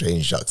of a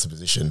strange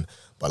juxtaposition.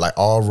 But like,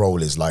 our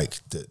role is like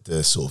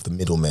the sort of the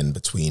middleman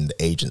between the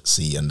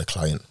agency and the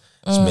client.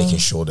 So making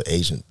sure the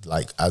agent,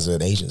 like, as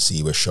an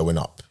agency, we're showing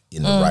up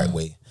in the right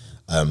way.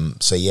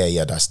 So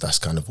that's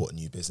kind of what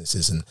new business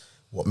is. And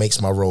what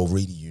makes my role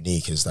really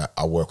unique is that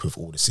I work with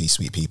all the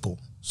C-suite people.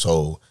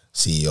 So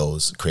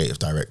CEOs, creative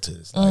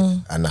directors, like,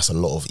 and that's a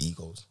lot of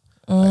egos,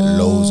 like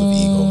loads of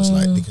egos.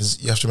 Like,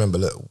 because you have to remember,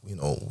 look, you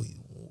know,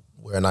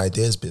 we're an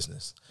ideas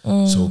business.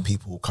 So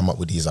people come up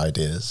with these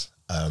ideas.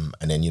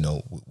 And then, you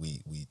know, we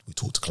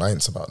talk to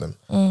clients about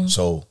them.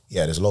 So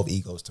yeah, there's a lot of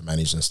egos to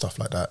manage and stuff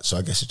like that. So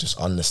I guess it's just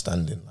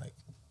understanding like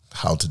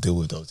how to deal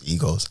with those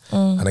egos.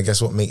 And I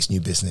guess what makes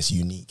new business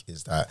unique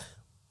is that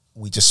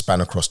we just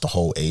span across the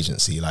whole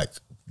agency. Like,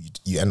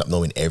 you end up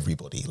knowing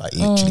everybody, like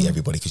literally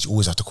everybody, because you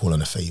always have to call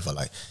on a favor.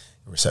 Like,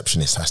 a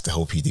receptionist has to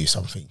help you do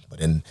something, but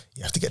then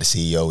you have to get the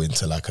CEO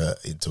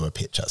into a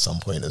pitch at some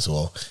point as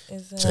well.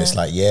 So it's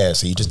like,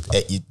 so you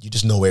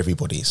just know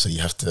everybody. So you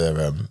have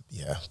to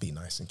be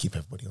nice and keep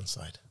everybody on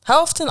side.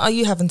 How often are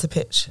you having to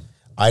pitch?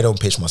 I don't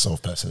pitch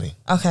myself personally.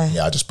 Okay.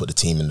 Yeah, I just put the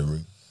team in the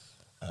room.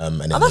 And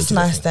then that's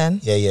nice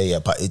then. Yeah.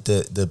 But it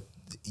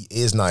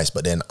is nice,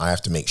 but then I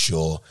have to make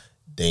sure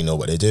they know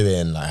what they're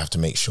doing. Like, I have to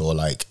make sure,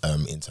 like,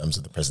 in terms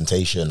of the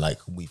presentation, like,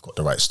 we've got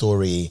the right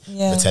story.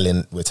 We're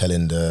telling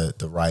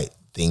the right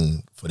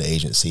thing for the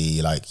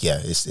agency. Like,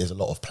 there's a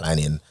lot of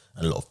planning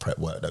and a lot of prep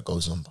work that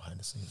goes on behind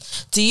the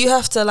scenes. Do you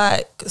have to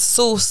like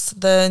source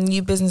the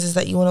new businesses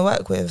that you want to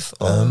work with?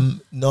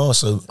 No,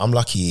 so I'm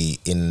lucky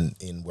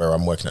in where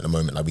I'm working at the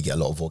moment. Like, we get a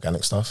lot of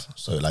organic stuff,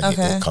 so like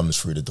it comes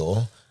through the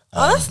door.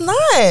 That's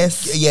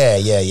nice.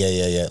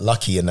 Yeah.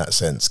 Lucky in that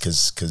sense,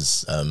 because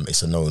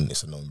it's a known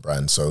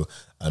brand. So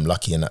I'm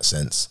lucky in that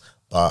sense.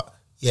 But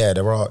yeah,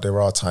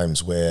 there are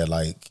times where,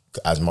 like,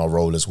 as my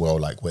role as well,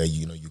 like, where,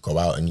 you know, you go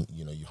out and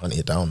you hunt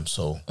it down.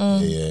 So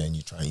and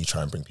you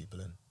try and bring people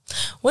in.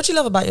 What do you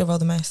love about your role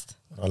the most?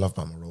 What I love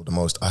about my role the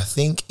most, I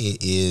think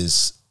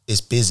it's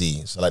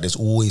busy. So like, there's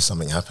always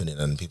something happening,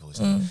 and people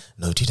say,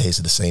 no 2 days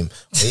are the same.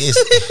 It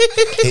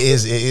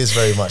is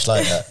very much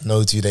like that.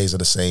 No 2 days are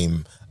the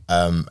same.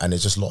 And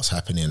there's just lots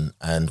happening.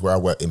 And where I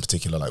work in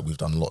particular, like, we've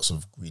done lots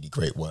of really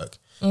great work.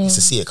 It's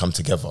to see it come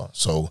together.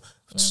 So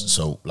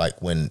So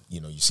like when,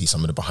 you know, you see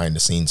some of the behind the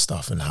scenes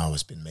stuff and how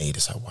it's been made,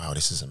 it's like, wow,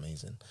 this is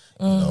amazing.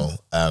 You know?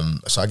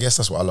 So I guess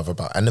that's what I love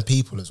about, and the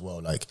people as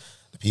well. Like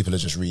the people are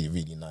just really,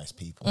 really nice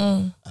people.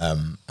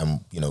 And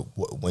you know,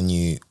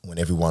 when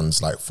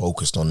everyone's like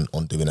focused on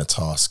doing a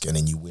task and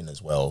then you win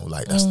as well,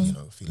 like that's, you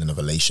know, feeling of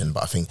elation.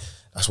 But I think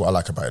that's what I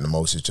like about it the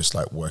most, is just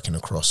like working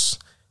across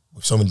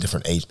with so many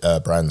different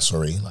brands,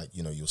 like,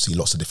 you know, you'll see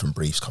lots of different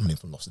briefs coming in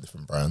from lots of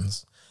different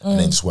brands, and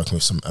then just working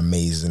with some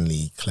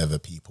amazingly clever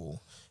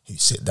people who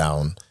sit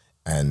down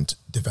and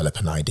develop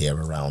an idea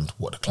around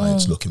what the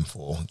client's looking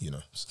for, you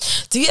know.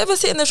 Do you ever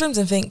sit in those rooms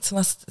and think to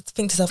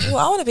yourself, oh,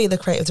 I want to be the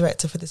creative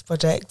director for this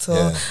project,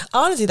 or I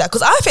want to do that?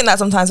 Because I think that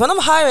sometimes when I'm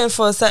hiring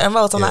for certain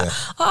roles, I'm like,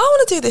 oh, I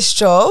want to do this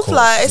job.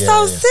 Like, it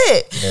sounds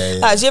sick.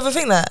 Like, do you ever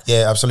think that?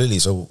 Yeah, absolutely.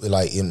 So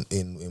like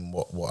in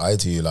what I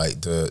do,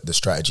 like the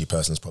strategy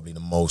person is probably the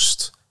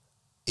most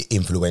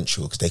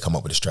influential because they come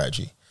up with a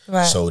strategy.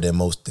 Right. So they're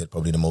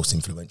probably the most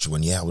influential,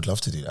 and I would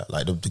love to do that,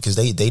 like, because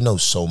they know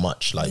so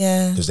much, like,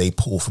 because they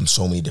pull from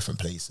so many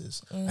different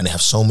places and they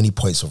have so many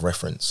points of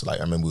reference. Like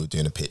I remember we were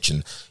doing a pitch,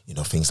 and you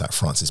know, things like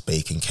Francis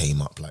Bacon came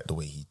up, like the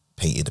way he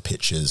painted the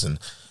pictures, and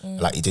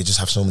like they just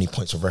have so many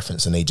points of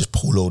reference, and they just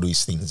pull all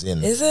these things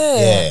in. Is it?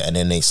 Yeah, and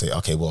then they say,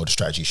 okay, well, the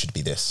strategy should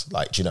be this,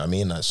 like, do you know what I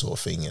mean, that sort of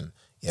thing. And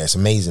yeah, it's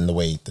amazing the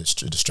way the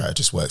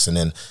strategist works. And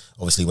then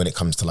obviously when it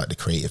comes to like the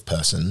creative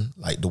person,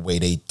 like the way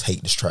they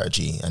take the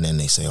strategy and then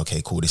they say,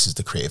 okay, cool, this is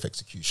the creative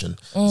execution.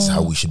 This is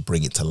how we should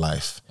bring it to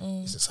life.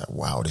 It's just like,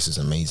 wow, this is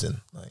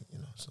amazing. Like, you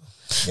know,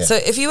 so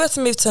if you were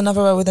to move to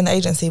another role within an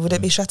agency, would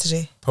it be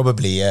strategy?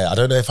 Probably, yeah. I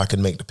don't know if I could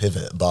make the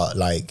pivot, but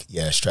like,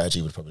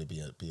 strategy would probably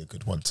be a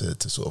good one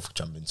to sort of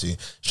jump into.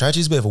 Strategy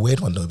is a bit of a weird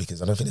one though,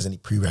 because I don't think there's any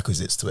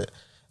prerequisites to it.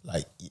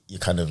 Like you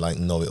kind of like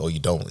know it or you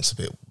don't.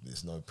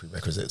 There's no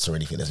prerequisites or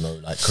anything. There's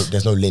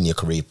no linear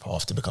career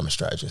path to become a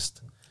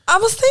strategist. I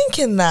was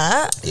thinking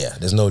that. Yeah,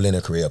 there's no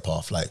linear career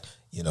path, like,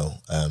 you know,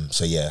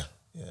 so yeah.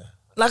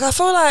 Like I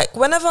feel like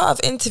whenever I've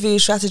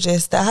interviewed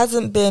strategists, there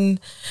hasn't been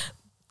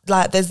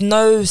like, there's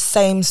no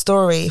same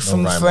story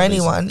for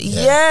anyone.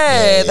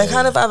 They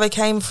kind of either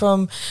came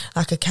from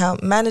like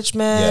account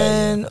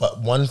management.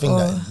 But one thing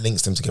that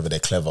links them together, they're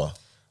clever.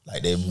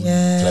 Like they're really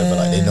clever.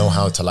 Like they know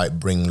how to like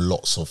bring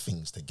lots of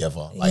things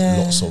together. Like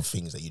lots of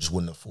things that you just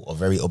wouldn't have thought of.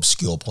 Very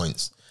obscure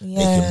points they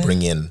can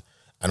bring in.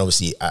 And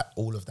obviously at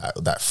all of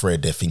that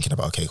thread, they're thinking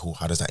about, okay, cool,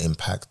 how does that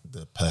impact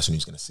the person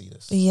who's going to see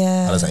this?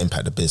 Yeah. How does that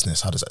impact the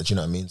business? Do you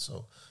know what I mean?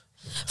 So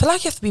I feel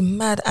like you have to be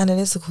mad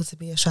analytical to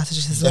be a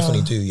strategist as well.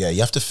 Definitely do, yeah. You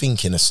have to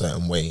think in a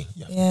certain way.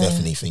 You have to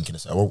definitely think in a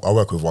certain way. I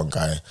work with one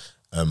guy,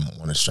 one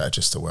of the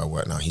strategists where I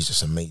work now. He's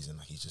just amazing.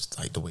 Like he's just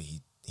like the way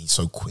he's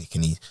so quick,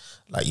 and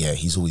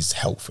he's always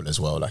helpful as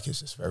well. Like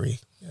it's just very,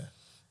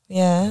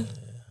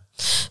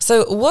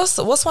 So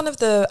what's one of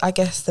the, I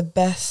guess, the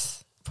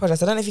best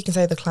projects? I don't know if you can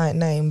say the client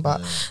name,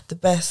 but the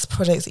best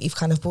projects that you've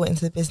kind of brought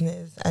into the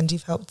business and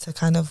you've helped to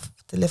kind of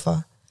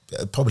deliver?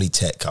 Probably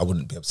tech. I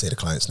wouldn't be able to say the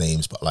clients'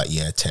 names, but like,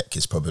 tech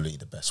is probably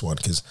the best one,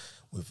 because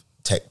with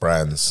tech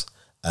brands,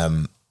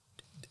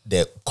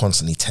 they're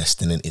constantly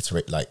testing and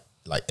iterate, like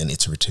an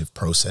iterative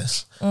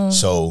process.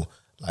 So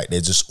like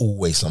there's just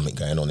always something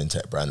going on in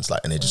tech brands,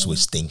 like, and they're just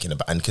always thinking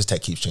about, and because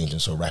tech keeps changing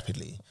so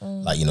rapidly,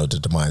 like, you know, the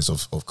demise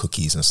of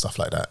cookies and stuff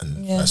like that,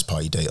 and first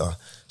party data.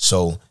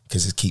 So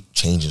because it keep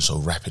changing so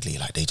rapidly,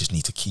 like they just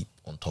need to keep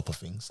on top of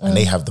things, and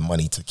they have the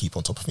money to keep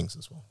on top of things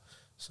as well.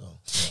 So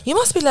you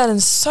must be learning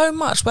so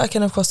much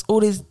working across all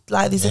these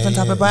different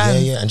type of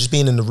brands. And just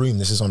being in the room.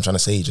 This is what I'm trying to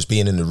say. Just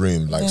being in the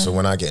room, like, so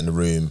when I get in the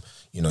room,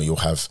 you know, you'll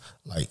have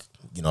like,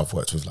 you know, I've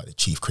worked with like the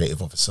chief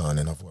creative officer, and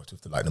then I've worked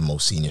with the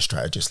most senior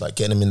strategists. Like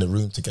getting them in the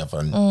room together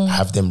and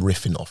have them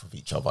riffing off of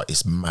each other,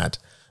 it's mad.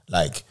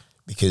 Like,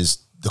 because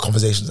the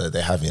conversations that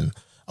they're having,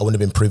 I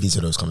wouldn't have been privy to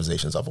those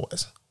conversations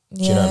otherwise.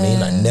 Do you know what I mean?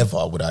 Like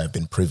never would I have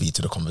been privy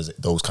to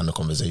those kind of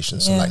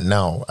conversations. So like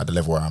now at the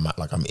level where I'm at,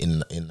 like I'm in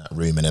that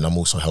room, and then I'm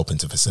also helping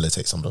to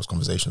facilitate some of those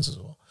conversations as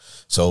well.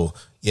 So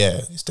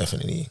it's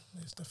definitely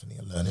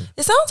a learning.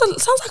 It sounds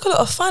like a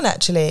lot of fun,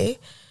 actually.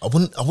 I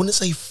wouldn't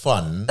say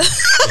fun.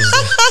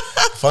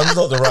 Fun's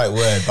not the right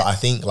word, but I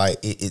think like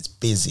it's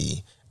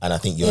busy, and I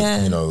think you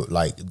know,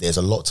 like there's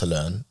a lot to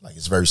learn. Like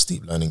it's a very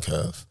steep learning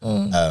curve.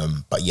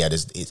 But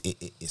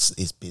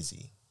it's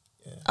busy.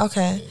 Yeah.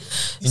 Okay.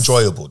 Yeah.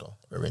 Enjoyable though.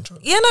 Very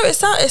enjoyable. Yeah, no, it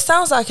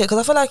sounds like it, because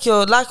I feel like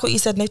you're like what you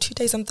said. No 2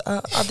 days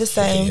are the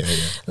same.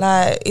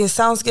 Like it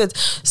sounds good.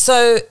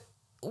 So,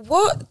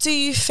 what do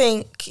you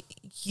think?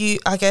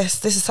 I guess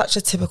this is such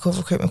a typical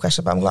recruitment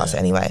question, but I'm going to ask it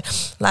anyway.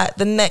 Like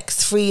the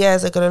next 3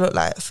 years are going to look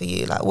like for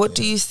you. Like what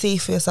do you see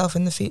for yourself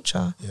in the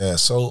future? Yeah,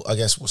 so I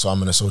guess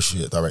I'm an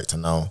associate director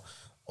now.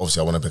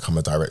 Obviously, I want to become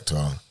a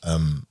director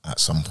at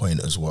some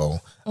point as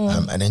well,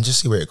 and then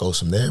just see where it goes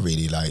from there.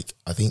 Really, like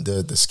I think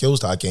the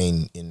skills that I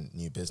gain in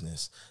new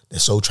business, they're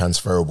so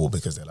transferable,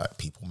 because they're like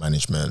people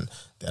management.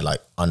 They're like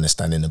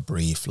understanding the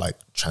brief, like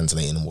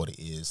translating what it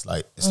is.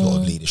 Like there's a lot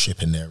of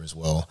leadership in there as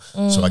well.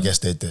 So I guess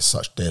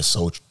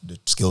the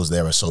skills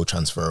there are so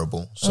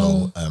transferable.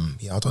 So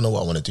I don't know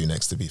what I want to do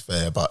next, to be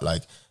fair, but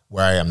like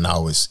where I am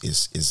now is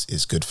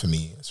good for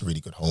me. It's a really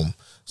good home.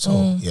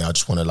 So yeah, I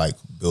just want to like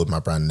build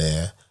my brand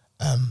there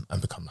and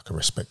become like a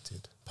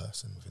respected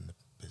person within the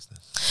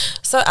business.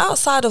 So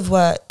outside of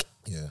work,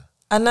 yeah,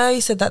 I know you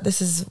said that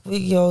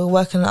you're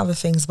working on other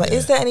things, but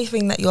is there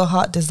anything that your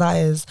heart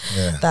desires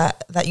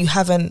that you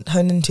haven't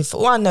honed into?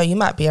 Well, I know you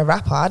might be a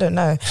rapper, I don't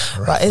know,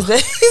 but is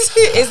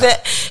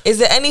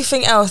there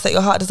anything else that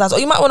your heart desires? Or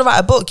you might want to write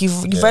a book.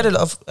 You've read a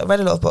lot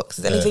of books.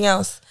 Is there anything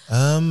else?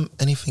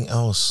 Anything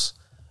else?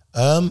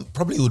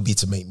 Probably would be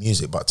to make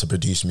music, but to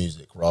produce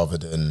music rather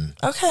than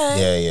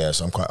yeah.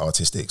 So I'm quite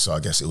artistic, so I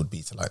guess it would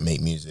be to like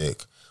make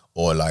music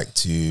or like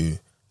to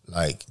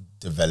like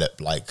develop,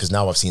 like, because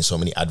now I've seen so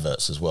many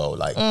adverts as well,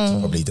 like to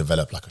probably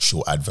develop like a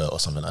short advert or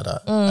something like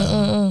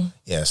that.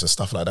 Yeah, so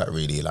stuff like that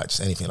really, like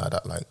just anything like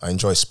that. Like I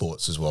enjoy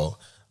sports as well,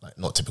 like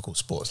not typical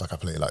sports, like I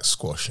play like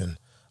squash and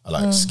I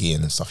like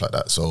skiing and stuff like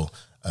that. So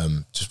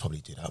just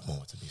probably do that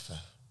more, to be fair.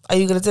 Are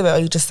you going to do it, or are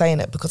you just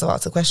saying it because I've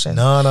asked a question?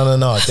 No.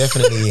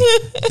 Definitely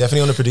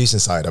on the producing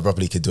side, I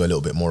probably could do a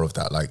little bit more of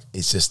that. Like,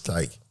 it's just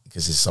like,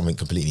 because it's something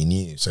completely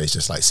new. So it's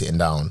just like sitting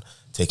down,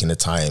 taking the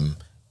time,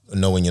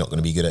 knowing you're not going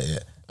to be good at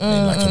it. And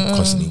then, like, I'm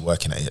constantly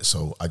working at it.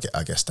 So I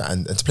guess that.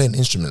 And to play an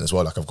instrument as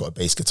well. Like, I've got a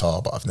bass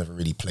guitar, but I've never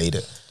really played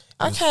it.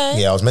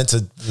 Okay. I was meant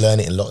to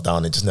learn it in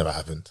lockdown. It just never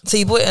happened. So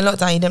you bought it in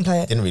lockdown, you didn't play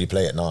it? Didn't really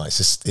play it, no.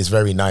 It's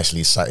very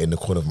nicely sat in the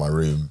corner of my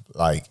room,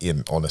 like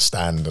on a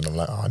stand. And I'm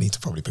like, I need to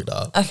probably pick that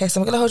up. Okay, so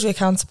I'm going to hold you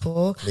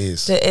accountable.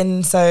 Please.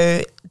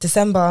 So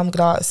December, I'm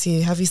going to ask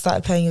you, have you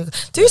started playing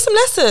do some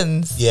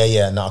lessons?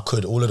 Yeah, no, I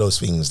could. All of those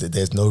things,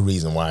 there's no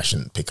reason why I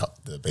shouldn't pick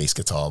up the bass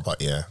guitar. But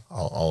yeah,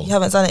 I'll You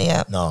haven't done it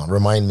yet? No,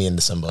 remind me in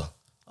December.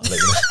 I'll let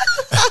you know.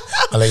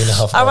 I'll let you know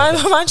how far.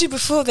 I'll remind you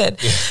before then.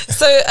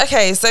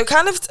 Yeah. So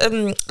kind of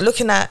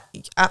looking at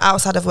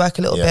outside of work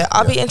a little bit,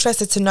 I'll be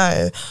interested to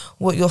know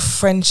what your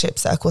friendship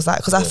circle's like,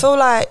 because I feel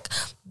like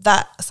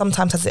that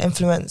sometimes has an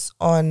influence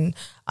on,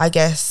 I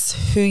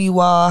guess, who you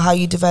are, how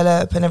you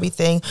develop and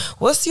everything.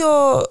 What's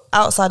your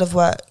outside of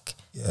work?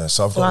 Yeah,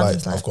 so I've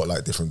got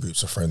like different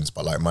groups of friends,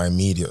 but like my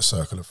immediate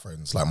circle of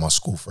friends, like my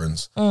school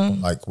friends,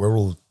 like we're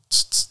all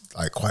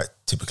like quite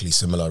typically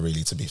similar,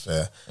 really, to be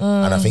fair.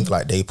 And I think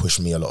like they push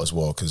me a lot as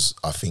well, because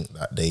I think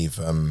that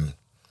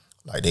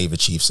they've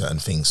achieved certain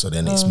things. So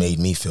then it's made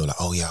me feel like,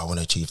 oh yeah, I want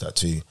to achieve that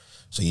too.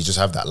 So you just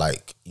have that,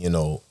 like, you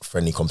know,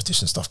 friendly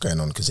competition stuff going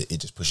on, because it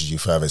just pushes you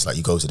further. It's like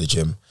you go to the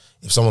gym.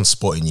 If someone's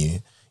spotting you,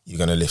 you're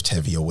going to lift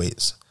heavier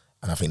weights.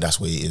 And I think that's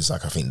where it is.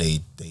 Like, I think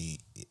they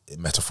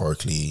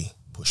metaphorically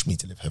push me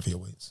to lift heavier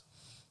weights.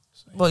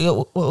 What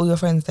all your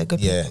friends? They're good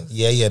people?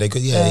 Yeah, they're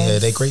good. Yeah,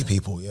 they're great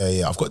people.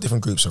 Yeah. I've got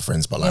different groups of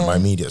friends, but like my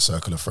immediate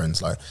circle of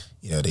friends, like,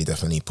 they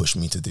definitely push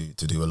me to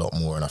do a lot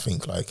more. And I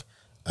think like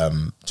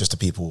just the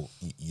people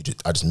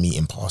I just meet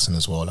in passing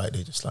as well, like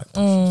they just like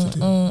push you to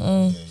do.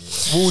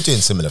 We're all doing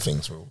similar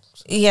things.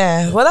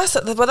 Well,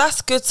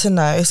 that's good to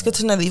know. It's good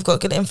to know that you've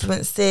got good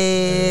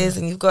influences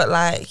and you've got,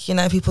 like, you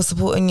know, people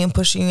supporting you and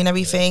pushing you and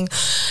everything.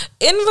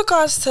 In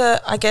regards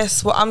to, I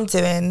guess, what I'm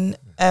doing,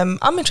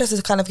 I'm interested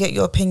to kind of get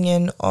your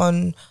opinion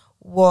on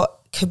what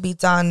could be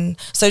done.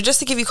 So just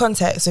to give you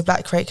context with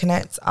Black Create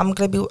Connect, I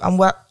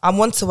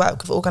want to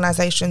work with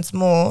organisations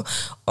more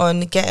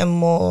on getting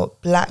more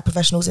Black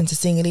professionals into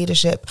senior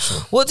leadership. Sure.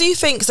 What do you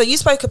think? So you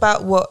spoke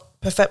about what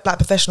Black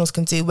professionals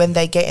can do when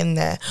they get in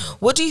there.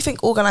 What do you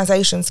think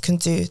organisations can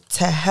do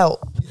to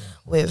help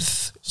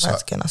with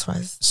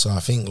rise? So I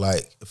think,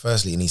 like,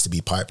 firstly, it needs to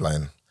be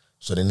pipeline.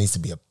 So there needs to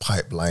be a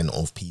pipeline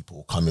of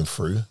people coming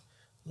through,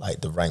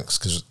 like, the ranks,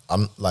 because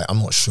I'm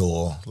not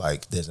sure,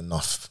 like, there's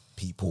enough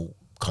people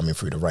coming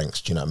through the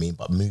ranks, do you know what I mean?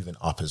 But moving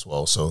up as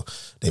well. So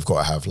they've got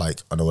to have,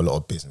 like, I know a lot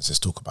of businesses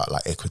talk about,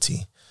 like,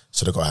 equity.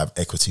 So they've got to have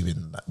equity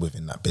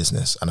within that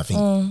business. And I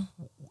think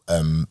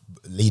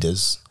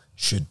leaders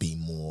should be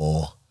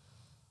more,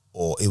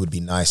 or it would be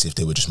nice if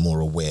they were just more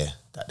aware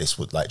that this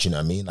would, like, do you know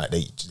what I mean? Like,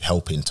 they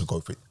helping to go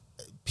through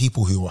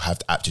people who will have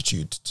the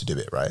aptitude to do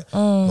it, right?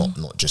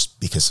 Not just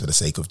because for the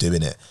sake of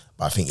doing it,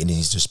 but I think it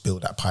needs to just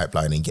build that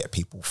pipeline and get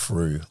people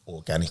through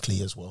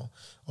organically as well.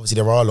 Obviously,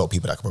 there are a lot of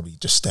people that could probably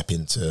just step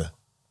into,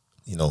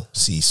 you know,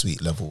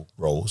 C-suite level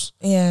roles.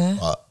 Yeah.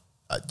 But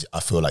I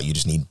feel like you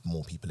just need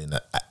more people in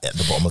at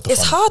the bottom of the funnel.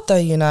 It's hard though,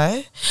 you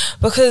know,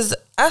 because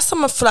as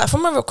someone, like,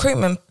 from a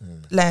recruitment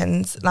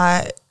lens,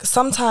 like,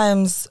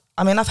 sometimes,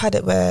 I mean, I've had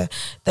it where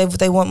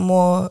they want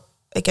more,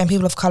 again,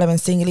 people of colour in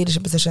senior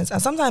leadership positions,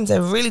 and sometimes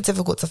they're really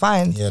difficult to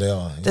find. Yeah, they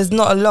are. There's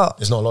not a lot.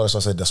 There's not a lot. That's why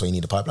I said that's why you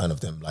need a pipeline of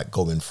them, like,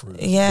 going through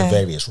the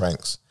various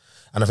ranks.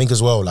 And I think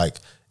as well, like,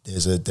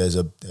 there's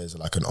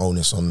like an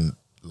onus on,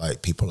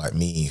 like, people like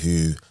me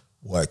who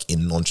work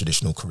in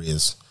non-traditional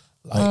careers,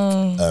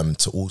 like,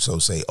 to also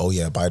say, oh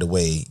yeah, by the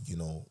way, you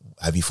know,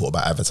 have you thought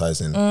about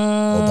advertising?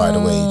 Or by the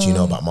way, do you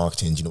know about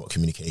marketing? Do you know what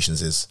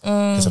communications is?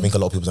 Because I think a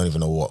lot of people don't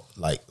even know what,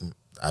 like,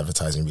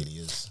 advertising really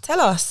is.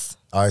 Tell us.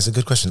 It's a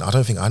good question. I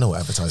don't think I know what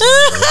advertising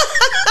is.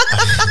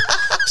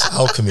 It's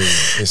alchemy.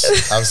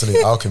 It's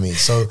absolute alchemy.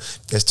 So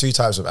there's two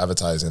types of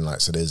advertising.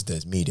 Like, so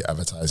there's media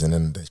advertising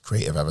and there's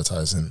creative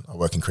advertising. I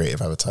work in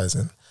creative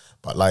advertising.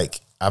 But,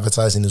 like,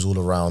 advertising is all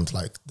around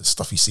like the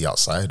stuff you see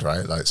outside,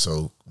 right? Like,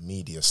 so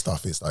media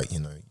stuff is like, you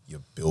know, your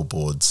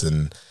billboards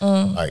and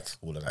like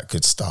all of that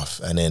good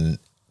stuff. And then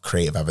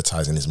creative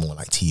advertising is more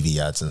like TV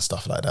ads and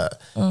stuff like that.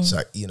 So,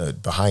 like, you know,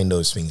 behind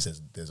those things,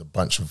 there's a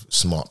bunch of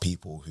smart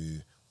people who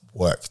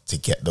work to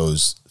get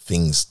those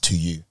things to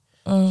you.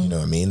 You know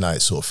what I mean?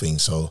 Like, sort of thing.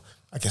 So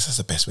I guess that's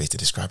the best way to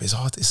describe it. It's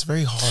hard. It's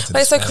very hard to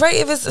describe. So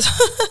creative is,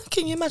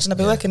 can you imagine? I've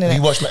been working in it.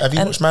 Have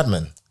you watched Mad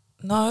Men?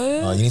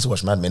 No. You need to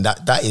watch Mad Men.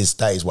 That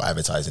is what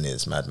advertising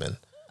is, Mad Men.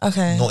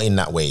 Okay. Not in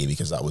that way,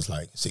 because that was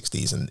like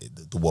 60s and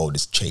the world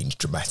has changed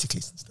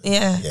dramatically since then.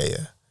 Yeah.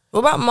 Yeah.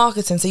 What about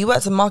marketing? So you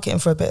worked in marketing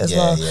for a bit as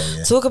well.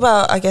 Yeah. Talk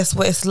about, I guess,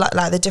 what it's like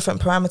the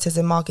different parameters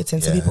in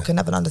marketing so people can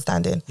have an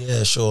understanding.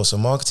 Yeah, sure. So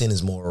marketing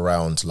is more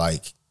around,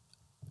 like,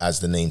 as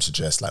the name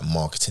suggests, like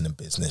marketing and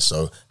business.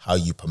 So how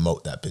you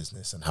promote that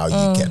business and how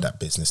you get that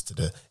business to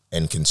the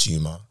end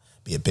consumer,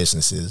 be it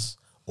businesses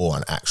or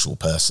an actual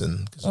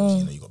person, because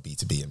you know, you've got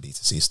B2B and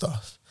B2C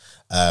stuff.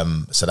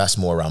 So that's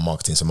more around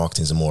marketing. So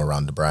marketing is more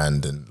around the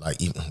brand, and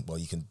like, even, well,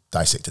 you can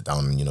dissect it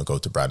down and, you know, go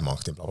to brand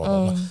marketing, blah, blah,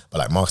 blah, blah. But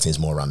like marketing is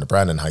more around the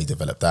brand and how you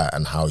develop that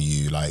and how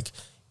you like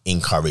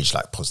encourage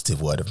like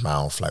positive word of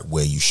mouth, like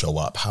where you show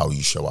up, how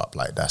you show up.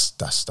 Like that's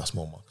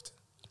more marketing.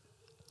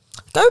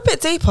 Go a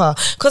bit deeper,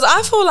 because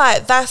I feel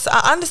like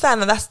I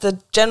understand that that's the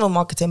general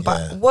marketing,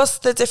 but what's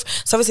the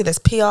difference? So obviously there's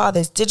PR,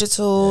 there's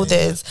digital,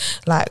 there's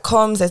like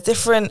comms, there's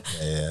different,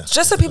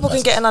 just so people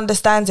can get an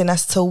understanding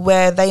as to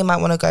where they might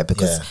want to go,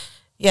 because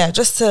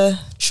just to...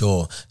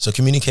 Sure. So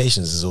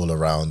communications is all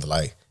around,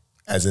 like,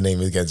 as the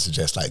name again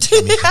suggests, like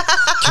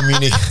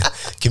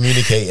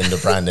communicating the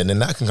brand, and then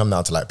that can come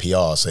down to like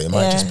PR. So it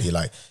might just be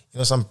like, you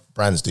know, some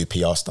brands do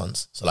PR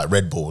stunts. So like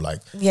Red Bull,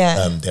 like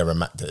they're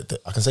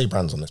I can say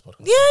brands on this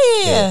podcast.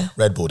 Yeah.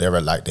 Red Bull, they're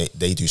like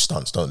they do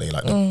stunts, don't they?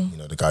 Like you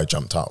know, the guy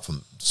jumped out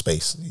from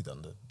space. He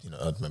done the, you know,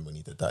 I remember when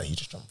he did that. He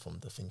just jumped from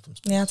the thing from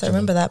space. Yeah, I don't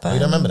remember that. But you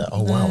don't remember that?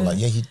 Oh wow! Like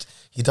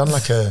he done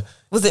like a.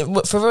 Was it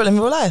for real in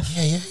real life?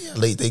 Yeah.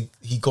 Like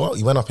he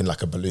went up in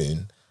like a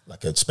balloon,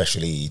 like a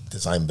specially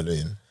designed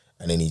balloon,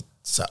 and then he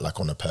sat like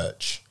on a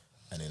perch,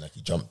 and then like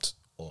he jumped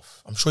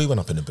off. I'm sure he went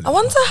up in a balloon. I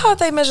wonder how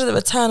they measure the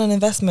return on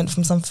investment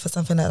for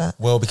something like that.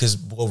 Well, because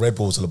Red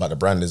Bull's all about the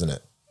brand, isn't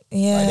it?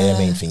 Yeah. Like their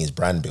main thing is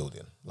brand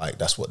building. Like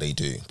that's what they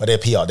do. But their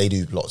PR, they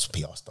do lots of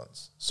PR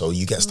stunts. So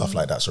you get stuff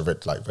like that. So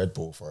Red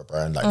Bull for a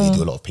brand, like they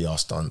do a lot of PR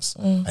stunts.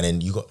 And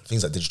then you got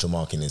things like digital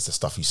marketing is the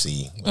stuff you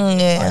see. Do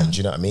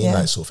you know what I mean?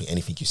 Like sort of thing,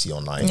 anything you see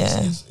online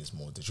is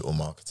more digital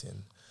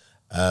marketing.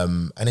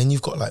 And then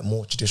you've got like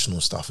more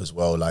traditional stuff as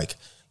well, like,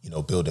 you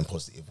know, building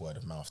positive word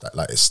of mouth. That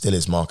like it still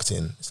is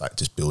marketing. It's like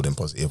just building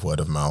positive word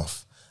of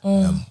mouth.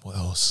 What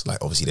else? Like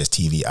obviously there's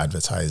TV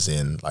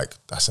advertising, like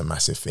that's a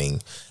massive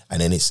thing. And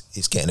then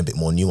it's getting a bit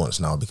more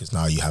nuanced now, because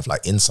now you have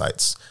like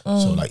insights.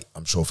 So like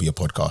I'm sure for your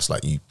podcast,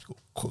 like you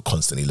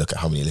constantly look at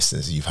how many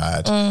listeners you've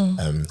had,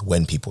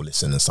 when people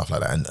listen and stuff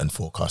like that, and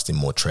forecasting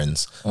more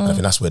trends. And I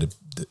think that's where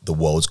the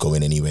world's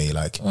going anyway.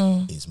 Like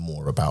is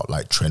more about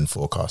like trend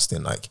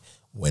forecasting, like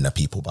when are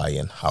people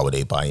buying, how are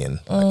they buying,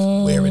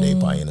 like where are they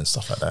buying and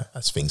stuff like that,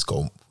 as things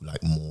go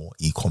like more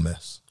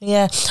e-commerce.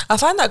 Yeah, I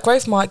find that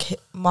growth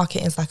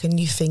marketing is like a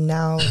new thing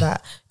now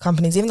that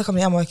companies, even the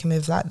company I'm working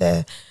with, like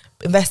they're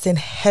investing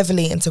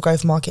heavily into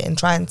growth marketing,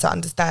 trying to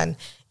understand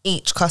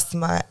each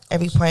customer at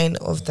every point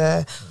of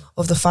the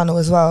funnel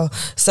as well.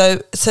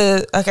 So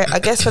okay, I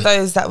guess for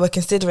those that were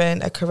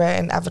considering a career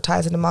in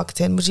advertising and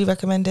marketing, would you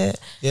recommend it?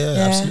 Yeah,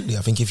 absolutely.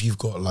 I think if you've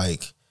got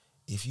like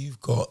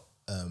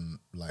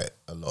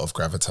a lot of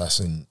gravitas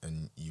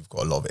and you've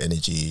got a lot of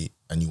energy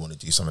and you want to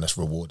do something that's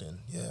rewarding,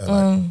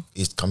 like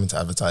it's coming to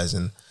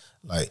advertising,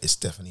 like it's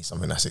definitely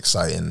something that's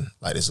exciting.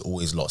 Like there's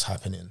always lots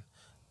happening.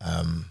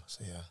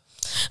 So yeah.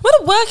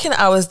 What are working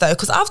hours though?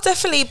 Because I've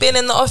definitely been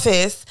in the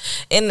office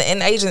in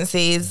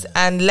agencies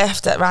and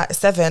left at like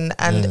 7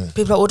 and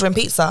people are ordering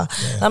pizza.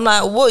 And I'm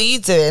like, what are you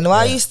doing? Why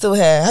are you still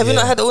here? Have you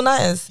not had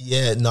all-nighters?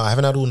 Yeah, no, I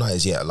haven't had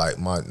all-nighters yet. Like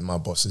my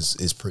boss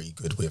is pretty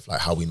good with like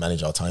how we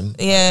manage our time.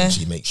 Yeah. Like,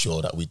 she makes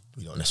sure that we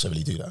don't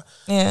necessarily do that.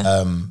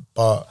 Yeah.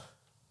 But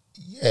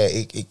yeah,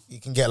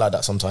 it can get like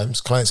that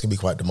sometimes. Clients can be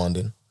quite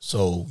demanding.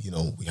 So, you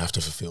know, we have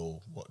to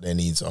fulfill what their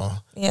needs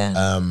are.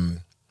 Yeah.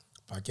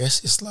 I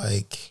guess it's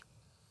like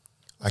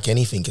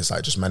anything, it's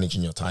like just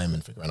managing your time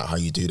and figuring out how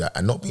you do that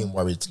and not being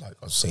worried, like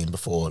I was saying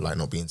before, like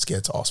not being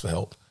scared to ask for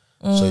help.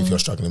 So if you're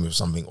struggling with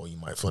something or you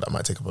might feel that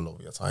might take up a lot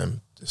of your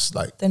time, just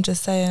like... Then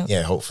just say it.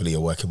 Yeah, hopefully you're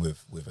working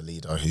with a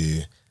leader who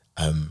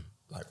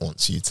like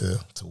wants you to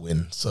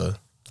win. So...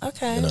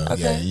 Okay. You know,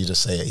 yeah, you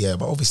just say it. Yeah,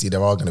 but obviously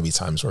there are going to be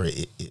times where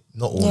it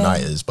not all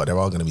nighters, but there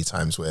are going to be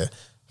times where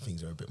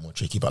things are a bit more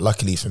tricky. But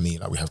luckily for me,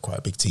 like we have quite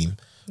a big team,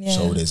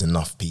 so there's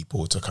enough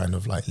people to kind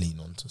of like lean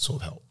on to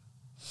sort of help.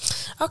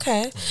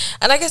 Okay,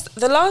 and I guess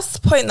the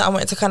last point that I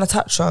wanted to kind of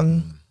touch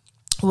on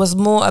was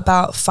more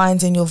about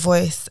finding your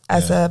voice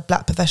as a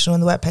black professional in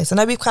the workplace. I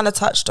know we've kind of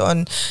touched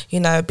on, you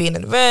know, being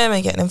in the room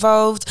and getting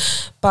involved,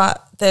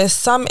 but there's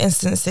some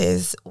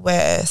instances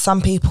where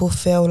some people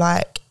feel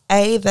like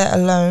they're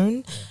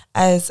alone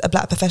as a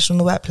black professional in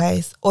the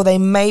workplace, or they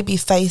may be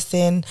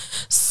facing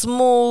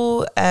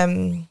small,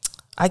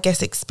 I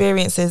guess,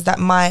 experiences that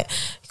might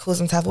cause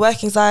them to have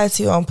work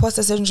anxiety or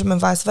imposter syndrome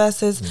and vice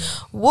versa.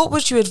 What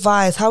would you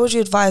advise? How would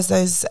you advise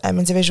those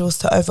individuals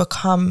to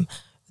overcome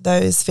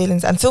those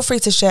feelings? And feel free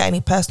to share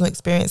any personal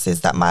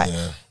experiences that might,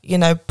 you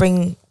know,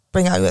 bring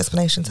out your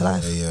explanation to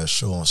life. Yeah,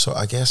 sure. So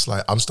I guess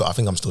like I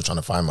think I'm still trying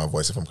to find my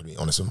voice, if I'm going to be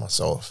honest with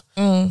myself.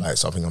 Like,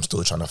 so I think I'm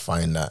still trying to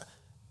find that.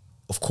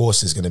 Of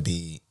course it's going to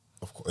be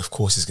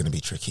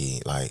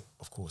tricky. Like,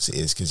 of course it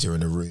is, because you're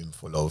in a room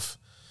full of,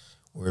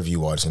 wherever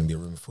you are, it's going to be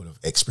a room full of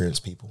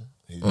experienced people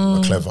who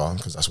are clever,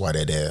 because that's why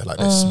they're there. Like,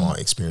 they're smart,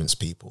 experienced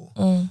people.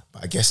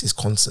 But I guess it's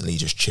constantly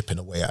just chipping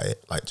away at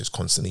it, like just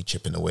constantly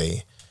chipping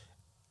away.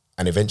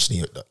 And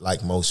eventually,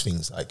 like most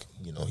things, like,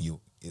 you know, do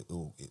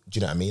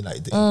you know what I mean?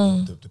 Like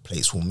the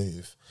plates will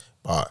move.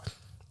 But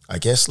I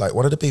guess like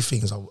one of the big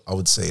things I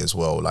would say as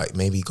well, like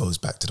maybe goes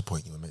back to the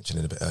point you were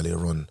mentioning a bit earlier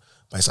on,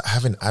 but it's like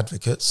having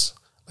advocates.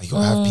 Like, you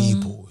gotta have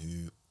people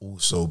who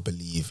also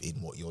believe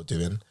in what you're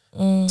doing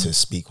to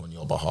speak on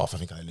your behalf. I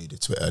think I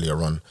alluded to it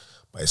earlier on,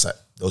 but it's like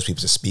those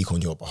people to speak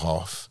on your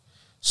behalf.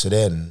 So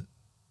then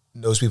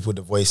those people with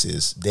the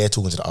voices, they're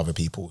talking to the other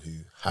people who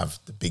have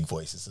the big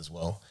voices as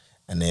well.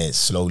 And they're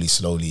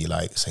slowly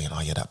like saying,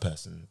 oh yeah, that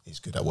person is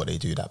good at what they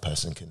do. That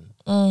person can,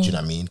 do you know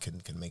what I mean?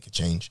 Can make a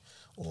change,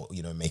 or,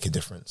 you know, make a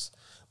difference.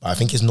 But I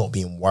think it's not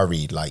being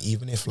worried. Like,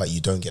 even if like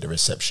you don't get the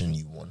reception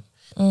you want,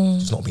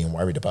 just not being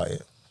worried about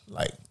it.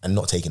 Like, and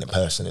not taking it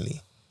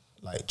personally.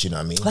 Like, do you know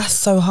what I mean? That's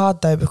so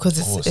hard though, because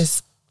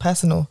it's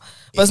personal.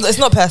 But it's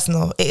not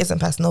personal. It isn't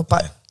personal,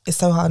 but it's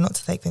so hard not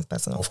to take things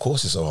personal. Of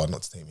course it's so hard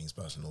not to take things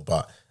personal,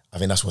 but I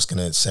think that's what's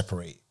going to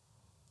separate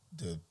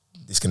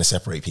it's going to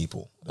separate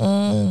people. Do you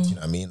know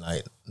what I mean?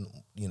 Like,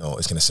 you know,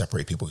 it's going to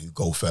separate people who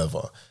go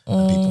further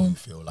and people who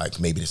feel like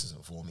maybe this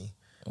isn't for me.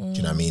 Do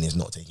you know what I mean? It's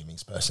not taking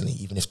things personally.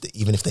 Even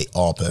if they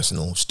are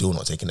personal, still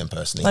not taking them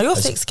personally. No, you're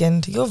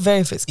thick-skinned. You're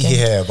very thick-skinned.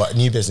 Yeah, but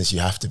new business, you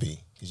have to be,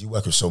 because you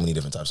work with so many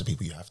different types of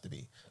people. You have to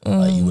be.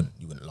 Like, you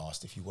wouldn't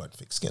last if you weren't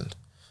thick-skinned.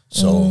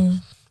 So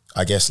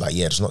I guess like,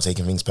 yeah, just not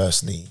taking things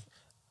personally,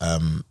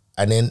 and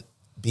then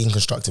being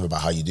constructive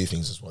about how you do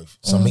things as well. If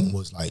something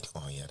was like,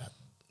 oh yeah,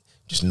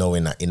 just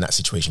knowing that in that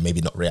situation,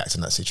 maybe not react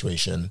in that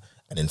situation,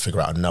 and then figure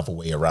out another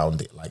way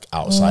around it, like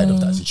outside of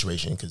that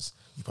situation, because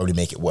you probably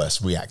make it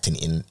worse reacting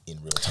in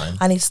real time.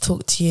 I need to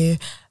talk to you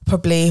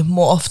probably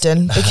more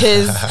often,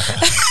 because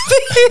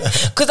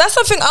that's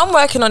something I'm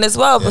working on as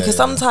well, because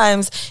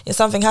sometimes if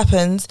something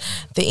happens,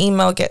 the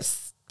email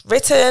gets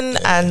written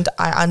and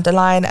I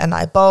underline and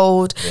I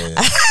bold and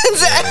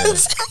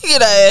you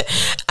know,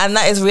 and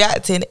that is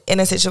reacting in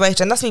a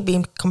situation. That's me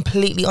being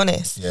completely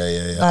honest.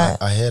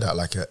 Like, I hear that.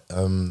 Like,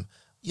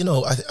 you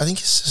know, I think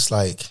it's just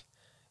like,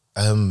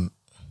 I think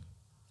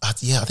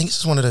it's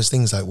just one of those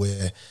things like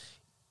where,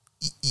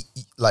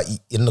 like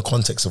in the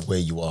context of where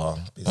you are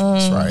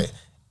business, right?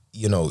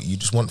 You know, you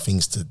just want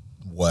things to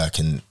work,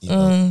 and you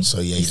know, so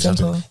yeah, you just have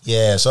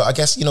to, so I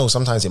guess, you know,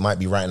 sometimes it might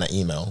be writing that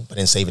email but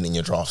then saving it in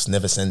your drafts,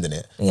 never sending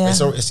it.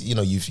 It's you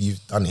know,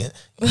 you've done it,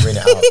 you've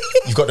written it out,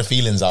 you've got the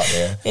feelings out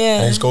there,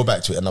 and just go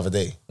back to it another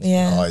day.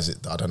 Is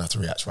it, I don't have to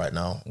react right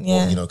now,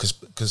 or, you know,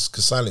 because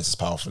silence is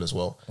powerful as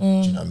well. Do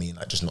you know what I mean?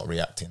 Like, just not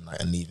reacting,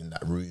 like, and leaving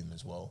that room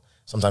as well.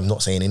 Sometimes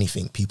not saying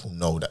anything, people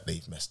know that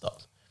they've messed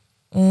up.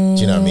 Do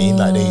you know what I mean?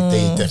 Like,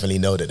 they definitely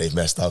know that they've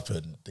messed up,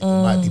 and it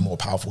might be more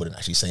powerful than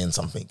actually saying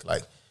something.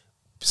 Like,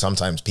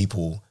 sometimes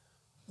people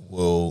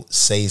will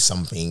say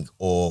something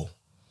or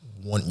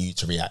want you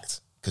to react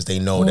because they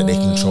know that they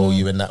control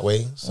you in that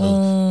way.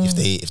 So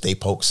if they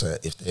poke,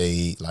 if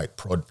they like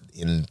prod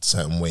in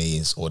certain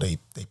ways, or they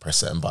press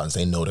certain buttons,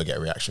 they know they'll get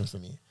a reaction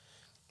from you.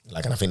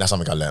 Like, and I think that's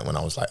something I learned when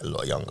I was like a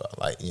lot younger.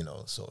 Like, you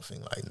know, sort of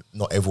thing. Like,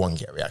 not everyone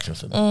can get a reaction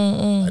from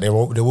me. Like, there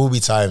will be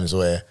times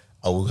where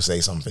I will say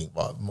something,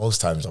 but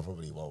most times I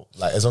probably won't.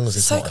 Like, as long as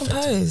it's so not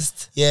composed.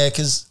 Effective. Yeah,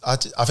 because I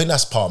think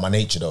that's part of my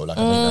nature though. Like,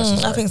 I think that's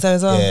just, I think so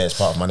as well. Yeah, it's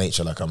part of my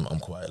nature. Like, I'm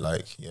quite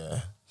like,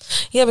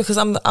 yeah, because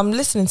I'm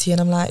listening to you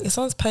and I'm like, if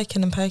someone's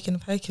poking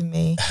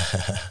me,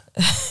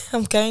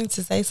 I'm going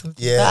to say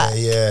something.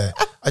 Yeah.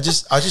 I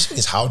just think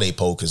it's how they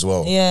poke as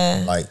well.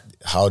 Yeah, like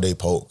how they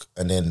poke,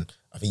 and then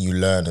I think you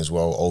learn as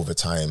well over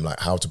time, like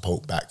how to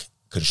poke back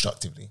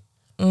constructively.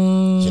 Do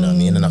you know what I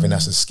mean? And I think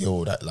that's a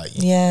skill that like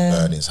you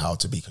learn, is how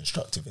to be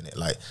constructive in it.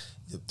 Like,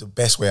 the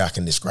best way I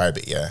can describe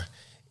it,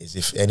 is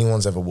if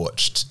anyone's ever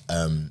watched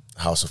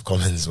House of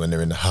Commons, when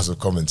they're in the House of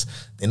Commons,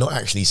 they're not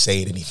actually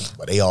saying anything,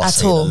 but they are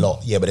saying a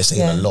lot. Yeah, but they're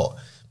saying a lot,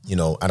 you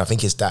know. And I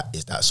think it's that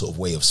sort of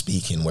way of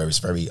speaking where it's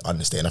very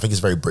understated. I think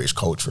it's very British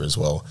culture as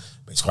well,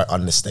 but it's quite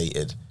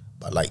understated.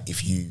 But like,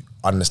 if you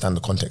understand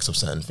the context of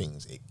certain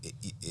things,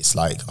 it's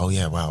like, oh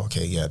yeah, wow,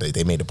 okay, yeah,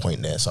 they made a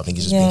point there. So I think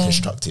it's just being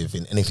constructive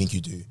in anything you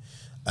do.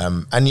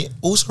 And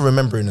also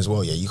remembering as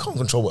well, you can't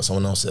control what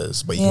someone else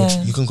says, but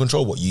you can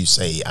control what you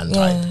say and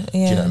type. Do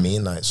you know what I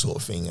mean? Like, sort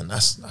of thing. And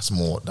that's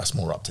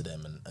more up to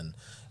them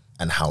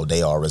and how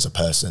they are as a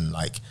person.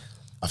 Like,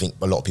 I think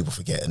a lot of people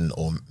forget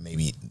or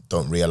maybe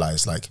don't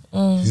realize, like,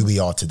 who we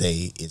are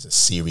today is a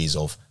series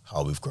of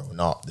how we've grown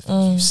up, the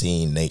things we've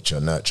seen, nature,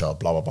 nurture,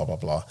 blah, blah, blah, blah,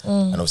 blah.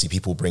 And obviously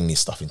people bring this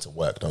stuff into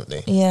work, don't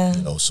they? Yeah.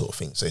 You know, sort of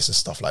thing. So it's just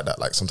stuff like that.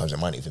 Like sometimes it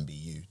might even be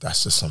you.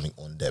 That's just something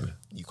on them.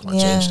 You can't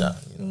change that.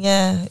 You know?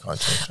 Yeah. You can't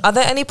change that. Are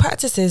there any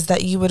practices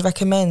that you would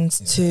recommend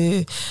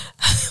to,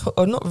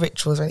 or not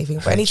rituals or anything,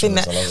 but anything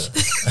that,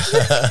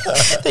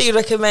 that you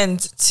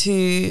recommend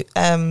to,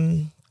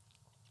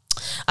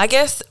 I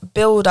guess,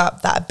 build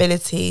up that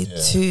ability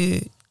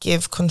to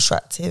give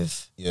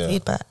constructive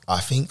feedback? I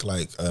think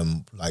I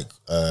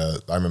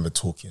remember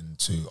talking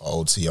to our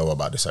old CEO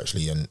about this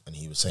actually, and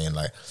he was saying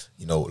like,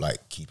 you know,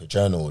 like keep a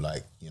journal,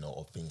 like, you know,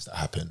 of things that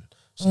happen.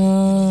 So you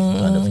know, you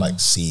kind of like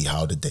see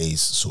how the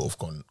days sort of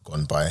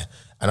gone by.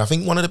 And I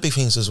think one of the big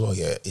things as well,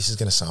 this is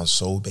gonna sound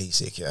so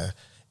basic,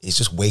 is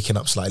just waking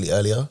up slightly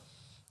earlier.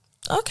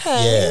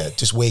 Okay. Yeah,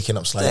 just waking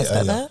up slightly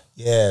earlier.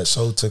 Yeah,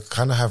 so to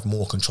kind of have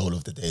more control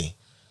of the day.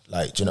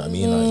 Like, do you know what I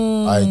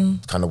mean? Like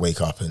I kind of wake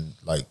up and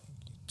like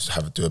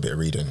just do a bit of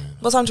reading.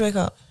 What time do you wake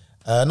up?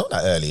 Not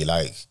that early,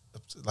 like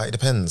it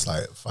depends,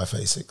 like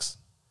 5:36.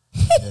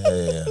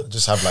 Yeah.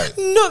 Just have like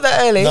not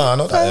that early. No,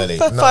 not that early.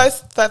 No.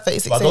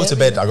 5:36. I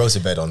go to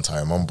bed on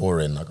time. I'm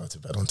boring. I go to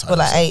bed on time. Well,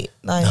 like 8,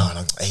 9.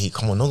 No, 8.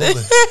 Come on, no. You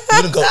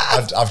wouldn't go.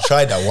 I've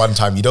tried that one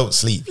time. You don't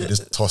sleep. You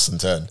just toss and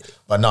turn.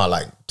 But no,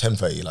 like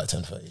 10:30,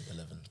 11.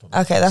 Probably.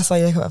 Okay, that's why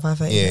you wake up at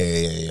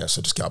 5:30. Yeah.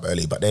 So just get up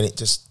early. But then it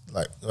just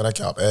like when I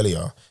get up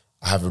earlier,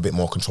 I have a bit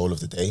more control of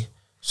the day.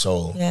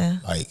 So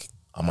like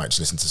I might just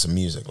listen to some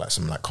music, like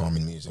some like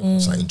calming music,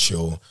 something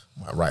chill.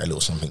 Might write a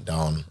little something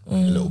down, a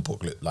little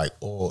booklet, like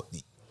or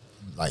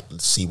like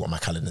see what my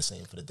calendar's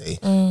saying for the day.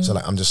 So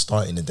like I'm just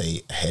starting the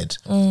day ahead,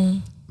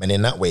 and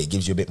in that way it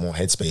gives you a bit more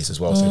headspace as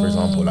well. So for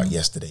example, like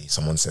yesterday,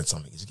 someone said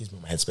something. It gives me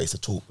more headspace to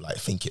talk, like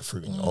think it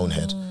through in your own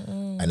head,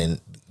 and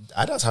then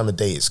at that time of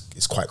day,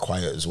 it's quite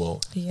quiet as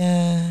well.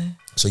 Yeah.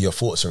 So your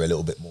thoughts are a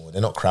little bit more,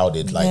 they're not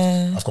crowded. Like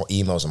I've got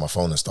emails on my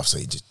phone and stuff, so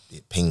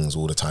it pings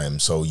all the time.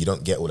 So you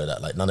don't get all of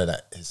that. Like none of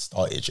that has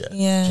started yet.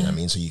 Yeah. Do you know what I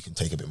mean? So you can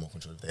take a bit more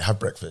control of the day. Have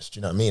breakfast. Do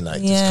you know what I mean?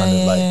 Like just kind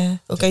of like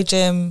or go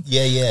gym.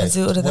 Yeah.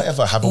 Do all of whatever.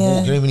 That. Have a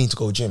walk. You don't even need to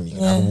go gym. You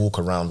can have a walk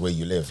around where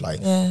you live. Like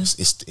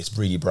it's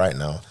really bright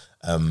now.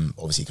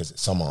 Obviously because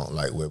it's summer,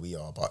 like where we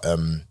are. But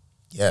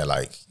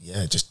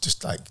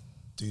just like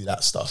do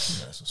that stuff. You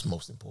know, that's what's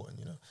most important.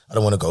 You know, I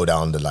don't want to go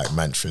down the like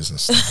mantras and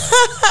stuff.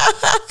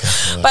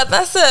 Like, but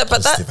that's it.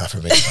 But positive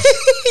affirmations.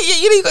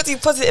 you know, you got to do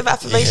positive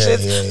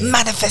affirmations,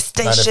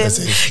 manifestation.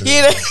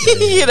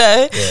 You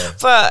know. Yeah.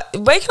 But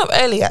waking up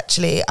early,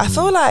 actually, I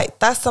feel like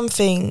that's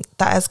something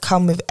that has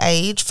come with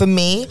age for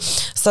me.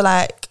 So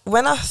like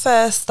when I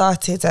first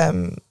started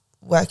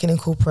working in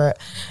corporate,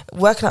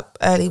 waking up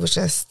early was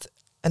just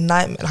a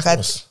nightmare. Like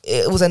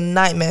it was a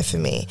nightmare for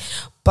me.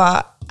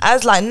 But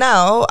as like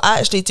now, I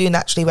actually do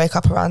naturally wake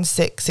up around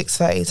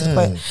 6:30 to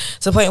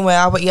the point where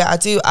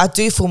I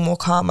do feel more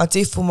calm. I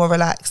do feel more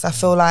relaxed. I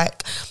feel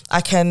like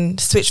I can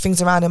switch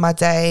things around in my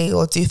day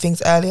or do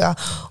things earlier,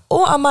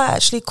 or I might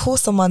actually call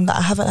someone that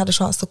I haven't had a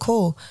chance to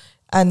call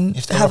and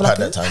have like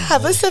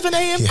a 7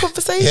 a.m.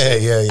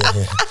 conversation.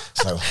 Yeah.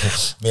 So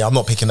me, I'm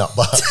not picking up,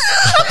 but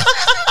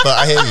but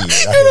I hear you.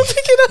 You're not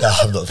picking up. No,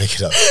 I'm not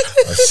picking up.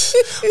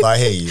 But I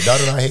hear you. No,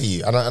 I hear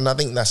you. And I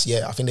think that's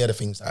I think they're the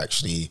things that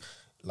actually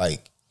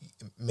like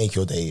make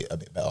your day a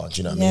bit better. Do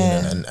you know what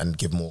I mean? And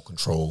give more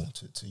control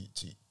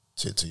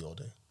to your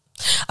day.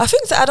 I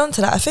think to add on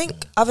to that, I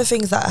think other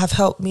things that have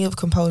helped me with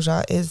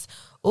composure is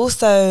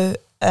also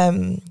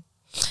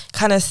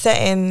kind of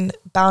setting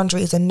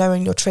boundaries and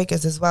knowing your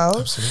triggers as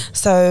well. Absolutely.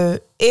 So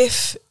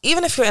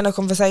even if you're in a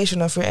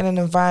conversation or if you're in an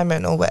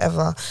environment or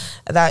whatever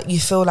that you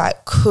feel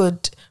like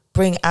could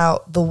bring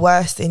out the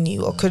worst in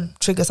you or could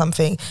trigger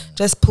something,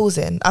 just pause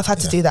in. I've had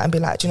to do that and be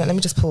like, do you know, let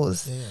me just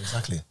pause. Yeah,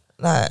 exactly.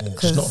 Like,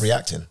 just not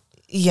reacting.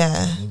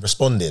 Yeah.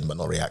 Responding, but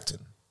not reacting.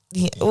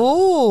 Yeah.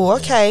 Oh,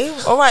 okay.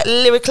 All right,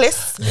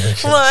 lyricist.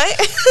 Right.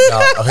 No,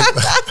 I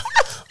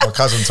think my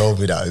cousin told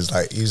me that. It was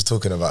like, he was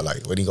talking about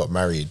like when he got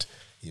married,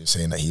 he was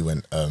saying that he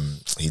went,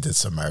 he did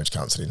some marriage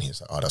counselling. He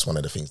was like, that's one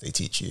of the things they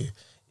teach you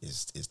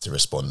is to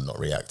respond and not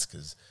react,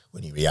 because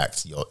when you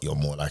react, you're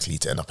more likely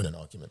to end up in an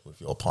argument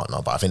with your partner.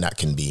 But I think that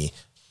can be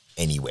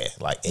anywhere,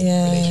 like any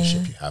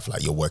relationship you have,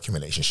 like your working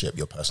relationship,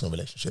 your personal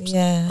relationships.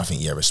 I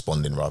think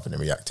responding rather than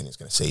reacting is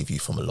going to save you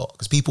from a lot,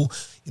 because people,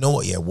 you know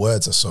what,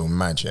 words are so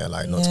mad,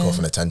 like not to go off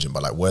on a tangent,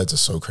 but like words are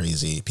so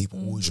crazy.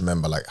 People always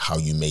remember like how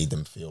you made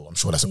them feel. I'm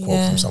sure that's a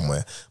quote from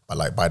somewhere, but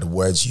like by the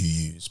words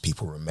you use,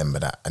 people remember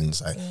that, and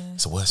it's like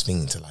it's the worst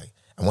thing to like.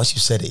 And once you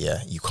said it,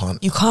 you can't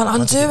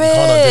undo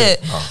it.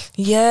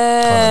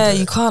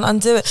 You can't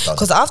undo it.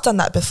 Because I've done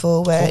that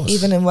before, where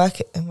even in work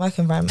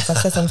environments, I've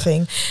said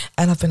something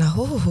and I've been like,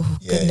 oh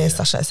goodness,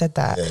 I should have said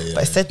that,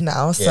 but I said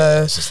now,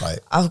 so it's just like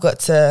I've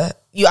got to.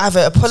 You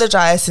either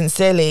apologize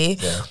sincerely,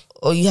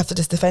 or you have to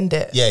just defend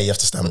it. Yeah, you have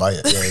to stand by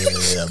it.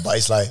 Yeah. But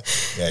it's like,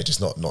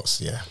 just not.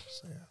 So,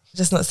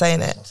 just not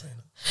saying it.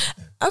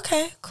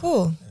 Okay,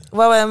 cool.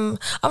 Well,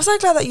 I'm so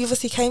glad that you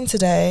obviously came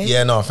today.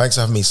 Yeah, no, thanks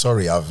for having me.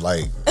 Sorry, I've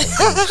been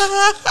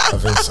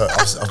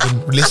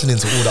listening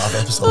to all the other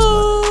episodes.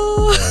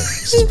 Man.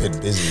 It's just been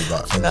busy,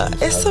 but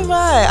it's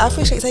alright. I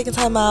appreciate you taking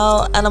time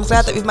out, and I'm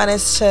glad that we've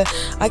managed to.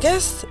 I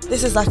guess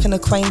this is like an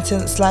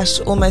acquaintance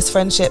 / almost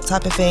friendship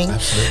type of thing.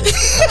 Absolutely.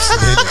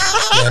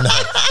 Yeah, no,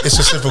 it's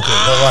reciprocal.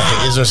 No,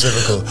 right, it's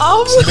reciprocal.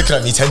 She's looking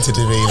at me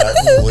tentatively, like,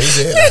 what is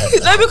it?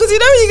 Like, no, because you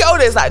know when you get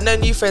older, it's like no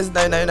new friends,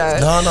 no. No,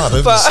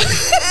 don't but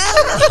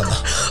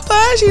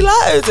I actually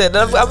like Oden.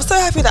 I'm so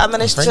happy that I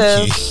managed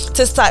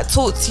to start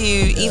talk to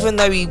you, even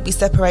though we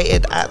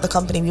separated at the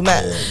company we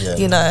met.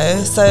 You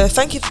know, so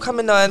thank you for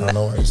coming on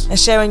and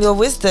sharing your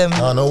wisdom.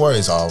 No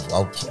worries. I'll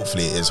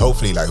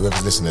hopefully like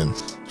whoever's listening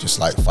just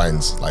like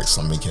finds like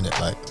something in it,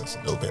 like there's a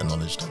little bit of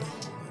knowledge that they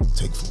can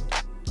take forward.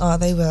 Oh,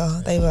 they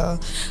will.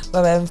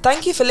 Well,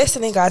 thank you for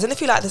listening, guys. And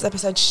if you like this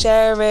episode,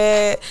 share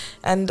it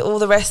and all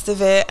the rest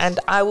of it.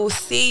 And I will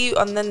see you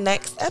on the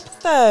next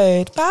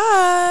episode.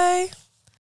 Bye.